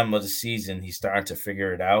this time of the season, he's starting to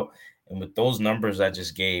figure it out. And with those numbers I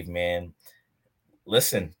just gave, man,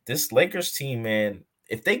 listen, this Lakers team, man,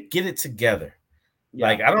 if they get it together. Yeah.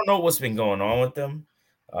 Like, I don't know what's been going on with them.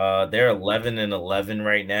 They're 11-11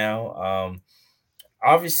 right now.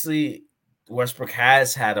 Obviously, Westbrook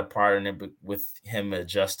has had a part in it with him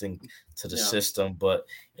adjusting to the system, but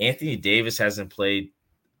Anthony Davis hasn't played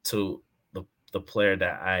to the player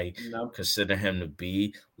that I consider him to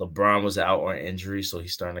be. LeBron was out on injury, so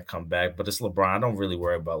he's starting to come back. But it's LeBron. I don't really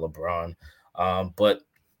worry about LeBron. But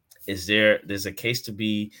there's a case to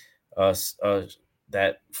be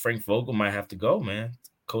that Frank Vogel might have to go, man.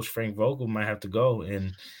 Coach Frank Vogel might have to go.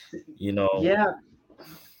 And, Yeah,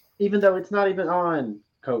 even though it's not even on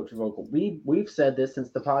Coach Vogel. We've said this since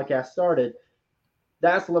the podcast started.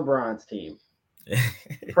 That's LeBron's team.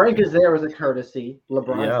 Frank is there as a courtesy.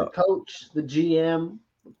 LeBron's the coach, the GM,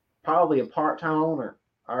 probably a part-time owner.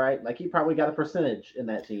 All right? Like, he probably got a percentage in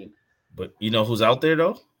that team. But you know who's out there,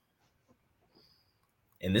 though?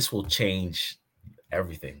 And this will change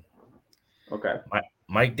everything. Okay.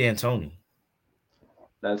 Mike D'Antoni.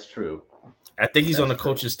 That's true. I think he's on the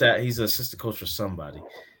coaching staff. He's an assistant coach for somebody.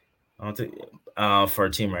 I don't think for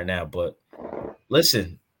a team right now. But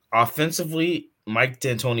listen, offensively, Mike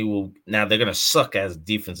D'Antoni will – now they're going to suck as a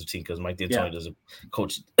defensive team because Mike D'Antoni doesn't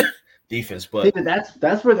coach defense. But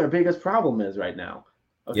that's where their biggest problem is right now.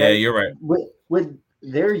 Okay? Yeah, you're right. With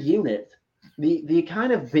their unit, the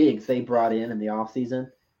kind of bigs they brought in the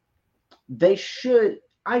offseason, they should –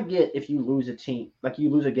 I get if you lose a team, like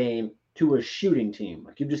you lose a game to a shooting team,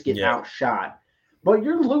 like you just get outshot, but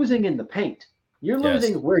you're losing in the paint. You're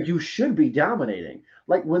losing where you should be dominating.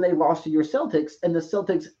 Like when they lost to your Celtics and the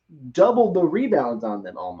Celtics doubled the rebounds on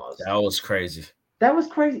them almost. That was crazy. That was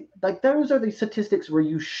crazy. Like those are the statistics where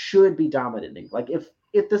you should be dominating. Like if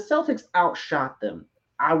the Celtics outshot them,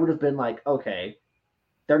 I would have been like, okay,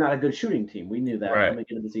 they're not a good shooting team. We knew that coming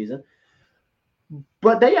into the season.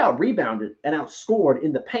 But they out-rebounded and outscored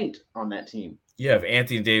in the paint on that team. You have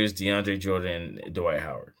Anthony Davis, DeAndre Jordan, and Dwight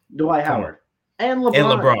Howard. And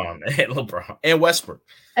LeBron. And Westbrook.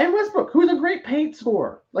 And Westbrook, who's a great paint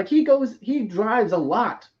scorer. Like he drives a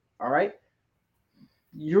lot. All right.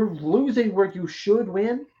 You're losing where you should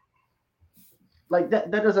win. Like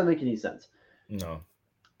that doesn't make any sense. No.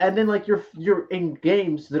 And then like you're in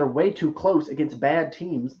games that are way too close against bad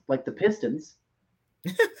teams like the Pistons.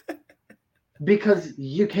 Because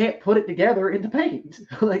you can't put it together in the paint.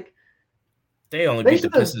 Like they only beat the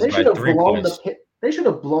Pistons by 3 points. They should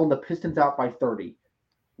have blown the Pistons out by 30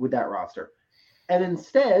 with that roster. And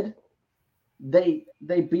instead, they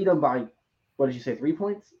beat them by, what did you say, 3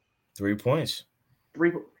 points? 3 points.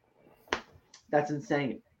 That's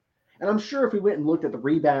insane. And I'm sure if we went and looked at the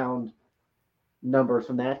rebound numbers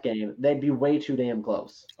from that game, they'd be way too damn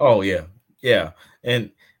close. Oh, yeah. Yeah.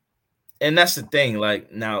 And that's the thing.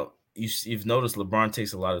 Like, now, you've noticed LeBron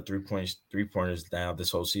takes a lot of three-pointers now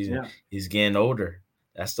this whole season. Yeah. He's getting older.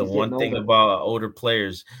 That's the one thing about older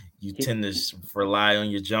players. You tend to rely on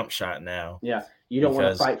your jump shot now. Yeah, you don't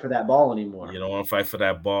want to fight for that ball anymore. You don't want to fight for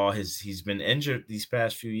that ball. He's been injured these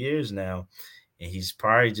past few years now, and he's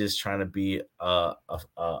probably just trying to be a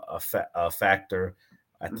factor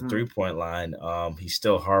at the 3-point line. He's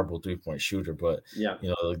still a horrible 3-point shooter, but Yeah.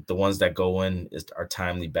 the ones that go in are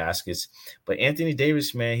timely baskets. But Anthony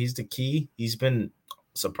Davis, man, he's the key. He's been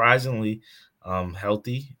surprisingly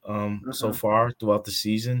healthy so far throughout the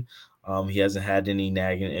season. He hasn't had any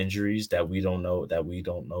nagging injuries that we don't know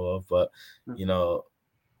of, but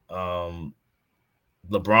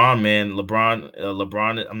LeBron, man,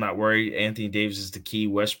 LeBron. I'm not worried. Anthony Davis is the key.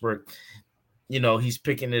 Westbrook, he's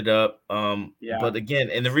picking it up. But again,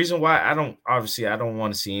 and the reason why I don't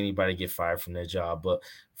want to see anybody get fired from their job, but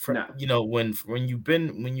when you've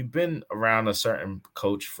been around a certain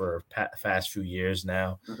coach for past few years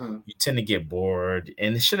now, you tend to get bored,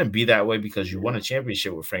 and it shouldn't be that way because you won a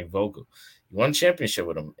championship with Frank Vogel. You won a championship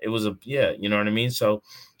with him. It was you know what I mean? So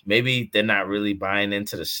maybe they're not really buying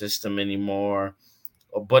into the system anymore.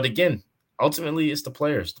 But again, ultimately, it's the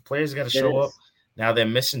players. The players got to show up. Now they're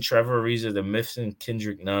missing Trevor Ariza. They're missing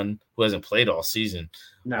Kendrick Nunn, who hasn't played all season.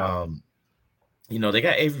 No. They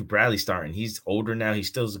got Avery Bradley starting. He's older now. He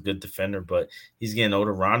still is a good defender, but he's getting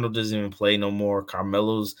older. Rondo doesn't even play no more.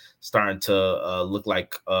 Carmelo's starting to look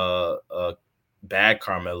like bad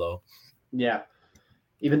Carmelo. Yeah.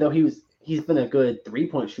 Even though he's been a good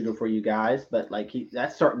 3-point shooter for you guys, but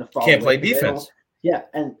that's starting to fall. Can't play defense. Yeah,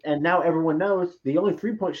 and now everyone knows the only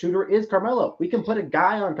 3-point shooter is Carmelo. We can put a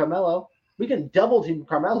guy on Carmelo. We can double team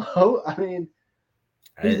Carmelo. I mean,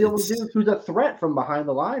 he's the only dude who's a threat from behind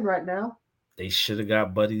the line right now. They should have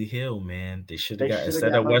got Buddy Hield, man. They should have got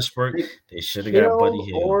instead of Westbrook. They should have got Buddy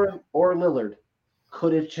Hield or Lillard.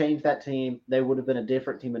 Could have changed that team. They would have been a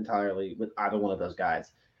different team entirely with either one of those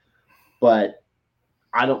guys. But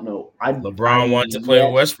I don't know. LeBron wanted to play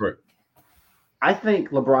with Westbrook. I think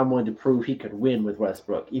LeBron wanted to prove he could win with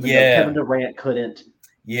Westbrook, even though Kevin Durant couldn't.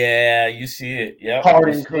 Yeah, you see it. Yeah,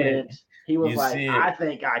 Harden couldn't. He was I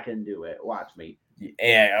think I can do it. Watch me.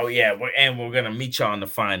 Yeah. Oh, yeah. We're gonna meet y'all in the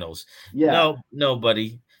finals. Yeah. No,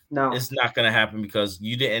 buddy. No, it's not gonna happen because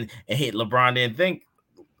you didn't. And LeBron didn't think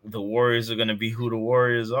the Warriors are gonna be who the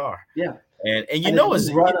Warriors are. Yeah. And go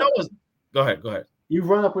ahead. You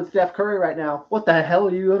run up with Steph Curry right now. What the hell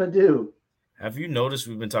are you gonna do? Have you noticed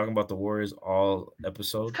we've been talking about the Warriors all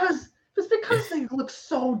episode? It's because they look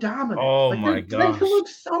so dominant. Oh my gosh. They look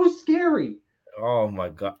so scary. Oh my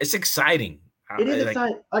god. It's exciting. It is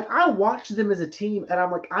exciting. I watch them as a team and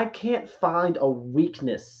I'm like, I can't find a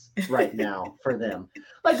weakness right now for them.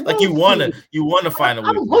 You wanna find a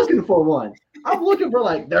weakness. I'm looking for one. I'm looking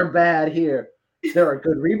for they're bad here. They're a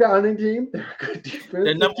good rebounding team. They're a good defense.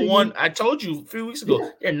 They're number one. I told you a few weeks ago.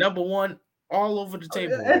 Yeah. They're number one all over the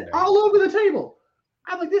table. All over the table.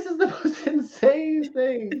 I'm like, this is the most insane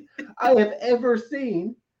thing I have ever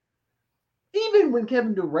seen. Even when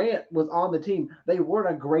Kevin Durant was on the team, they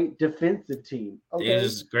weren't a great defensive team. Okay? It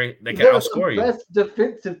is great. They can outscore you. Best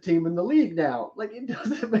defensive team in the league now. It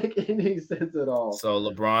doesn't make any sense at all. So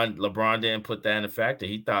LeBron didn't put that in the factor.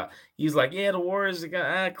 He's like, the Warriors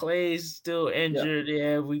got Clay's still injured.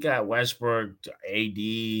 Yeah, we got Westbrook,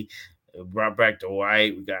 AD. Brought back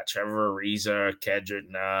Dwight. We got Trevor Ariza, Kendrick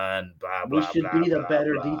Nunn, blah, blah, we should blah, be the blah,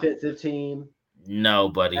 better blah. defensive team. No,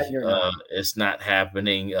 buddy. It's not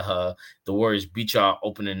happening. The Warriors beat y'all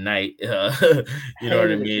opening night. You know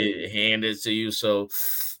what I mean? Hand it to you. So,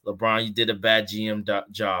 LeBron, you did a bad GM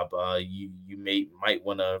job. You might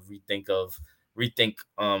want to rethink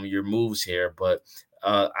your moves here. But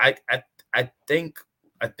I think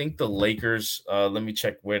the Lakers. Let me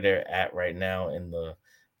check where they're at right now in the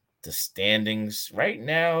standings right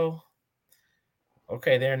now.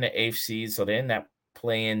 Okay, they're in the 8th seed, so they're in that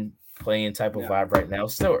playing type of vibe right now.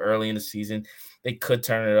 Still early in the season. They could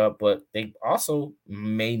turn it up, but they also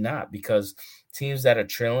may not because teams that are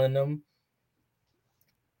trailing them.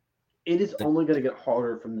 It is only going to get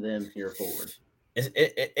harder from them here forward.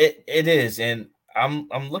 It is, and I'm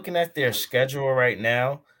looking at their schedule right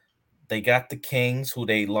now. They got the Kings, who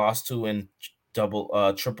they lost to in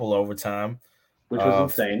triple overtime.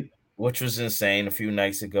 Which was insane a few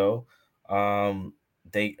nights ago.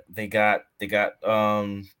 They got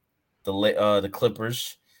the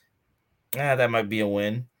Clippers. That might be a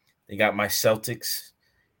win. They got my Celtics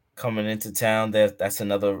coming into town. That's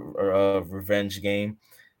another revenge game.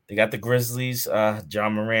 They got the Grizzlies.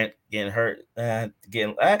 John Morant getting hurt. They're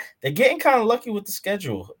getting kind of lucky with the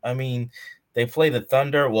schedule. I mean, they play the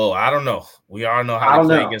Thunder. Well, I don't know. We all know how to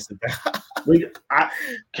play against the. I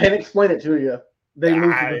can't explain it to you. They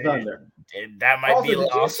lose to the Thunder. That might be a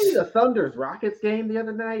loss. Did you see the Thunder's Rockets game the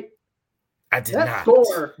other night? I did not. That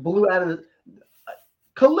score blew out of the.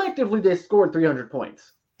 Collectively, they scored 300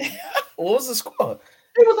 points. What was the score?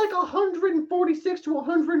 It was 146 to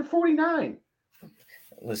 149.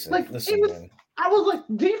 listen, Like listen, it was. man. I was like,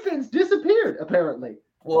 defense disappeared. Apparently, they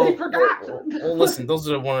Well, forgot. listen. Those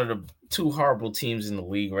are one of the two horrible teams in the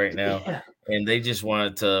league right now, Yeah, and they just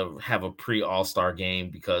wanted to have a pre-All-Star game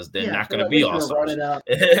because they're yeah. not They're going to like, be we're just gonna run All-Stars.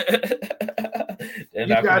 it up. They're You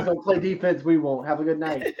not guys going don't play defense. We won't. Have a good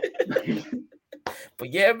night. to.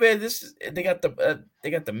 But yeah, man, they got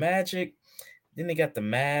the Magic, then they got the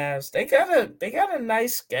Mavs. They got a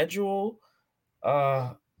nice schedule.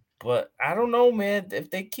 But I don't know, man. If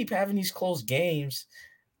they keep having these close games,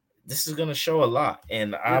 this is gonna show a lot.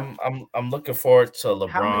 And I'm looking forward to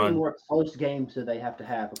How many LeBron. more close games do they have to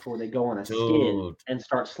have before they go on a skid Dude, and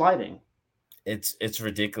start sliding? it's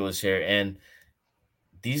ridiculous here. And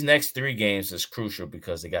these next 3 games is crucial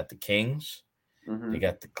because they got the Kings, Mm-hmm. they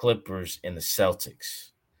got the Clippers, and the Celtics.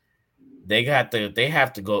 They have to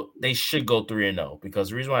go. They should go 3-0 because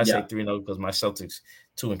the reason why I say 3-0 because my Celtics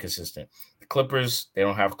too inconsistent. The Clippers, they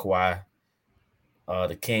don't have Kawhi.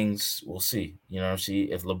 The Kings, we'll see. You know what I'm saying?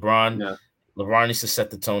 If LeBron needs to set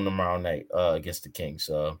the tone tomorrow night against the Kings.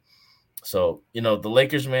 So the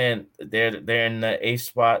Lakers, man, they're in the 8th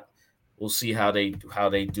spot. We'll see how they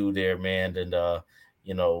do there, man, and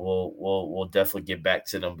we'll definitely get back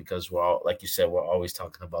to them because we're all, like you said, we're always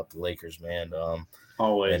talking about the Lakers, man.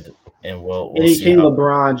 Always. And we'll see anything how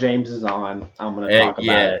LeBron James is on, I'm going to talk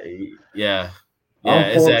about it. Yeah,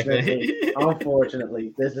 Unfortunately, exactly.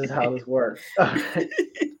 unfortunately, this is how this works.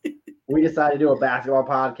 We decided to do a basketball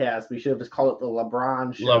podcast. We should have just called it the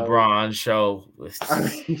LeBron Show. LeBron Show. I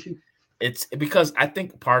mean, It's because I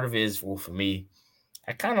think part of it is, well, for me,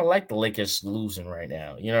 I kind of like the Lakers losing right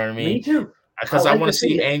now. You know what I mean? me too. Because I like want to to see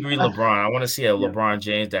see it. angry LeBron. I want to see a LeBron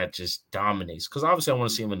James that just dominates. Because obviously I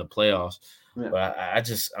want to see him in the playoffs. Yeah. But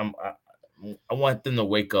I want them to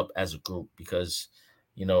wake up as a group because,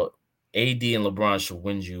 AD and LeBron should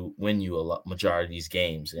win you a lot majority of these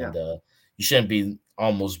games, and you shouldn't be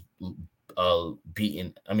almost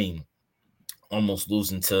beaten. I mean, almost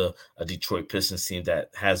losing to a Detroit Pistons team that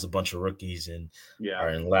has a bunch of rookies and are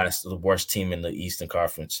in the worst team in the Eastern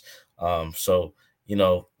Conference. So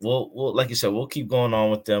we'll like you said, we'll keep going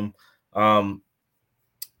on with them.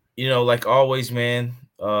 Like always, man.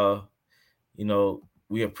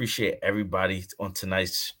 We appreciate everybody on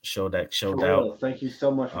tonight's show that showed out. Thank you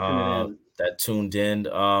so much for tuning in. That tuned in.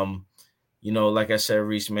 Like I said,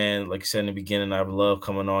 Reese, man, like I said in the beginning, I love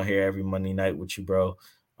coming on here every Monday night with you, bro.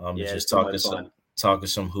 Just talking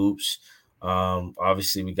some hoops.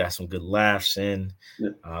 Obviously, we got some good laughs in.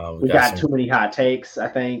 We got too many hot takes, I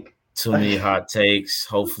think. Too many hot takes.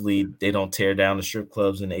 Hopefully, they don't tear down the strip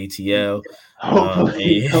clubs in the ATL.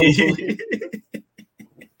 Hopefully.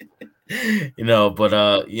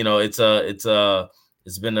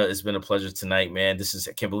 It's been a pleasure tonight, man.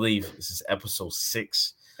 I can't believe this is episode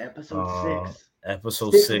 6. Episode 6.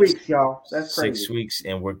 Episode 6 weeks, y'all. That's crazy. 6 weeks,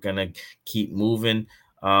 and we're gonna keep moving.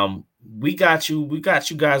 We got you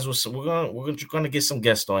guys. We're gonna get some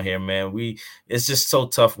guests on here, man. It's just so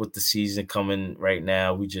tough with the season coming right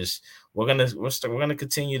now. We're gonna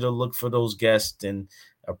continue to look for those guests and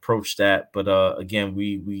approach that. But again,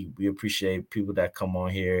 we appreciate people that come on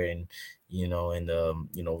here and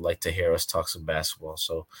like to hear us talk some basketball.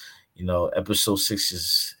 So episode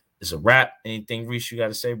 6 is a wrap. Anything, Reese, you got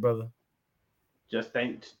to say, brother? Just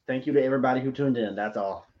thank you to everybody who tuned in. That's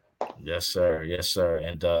all. Yes, sir.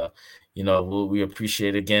 And we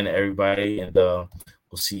appreciate again everybody, and we'll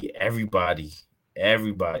see everybody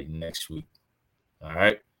next week. All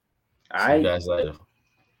right. See you guys later.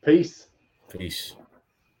 Peace.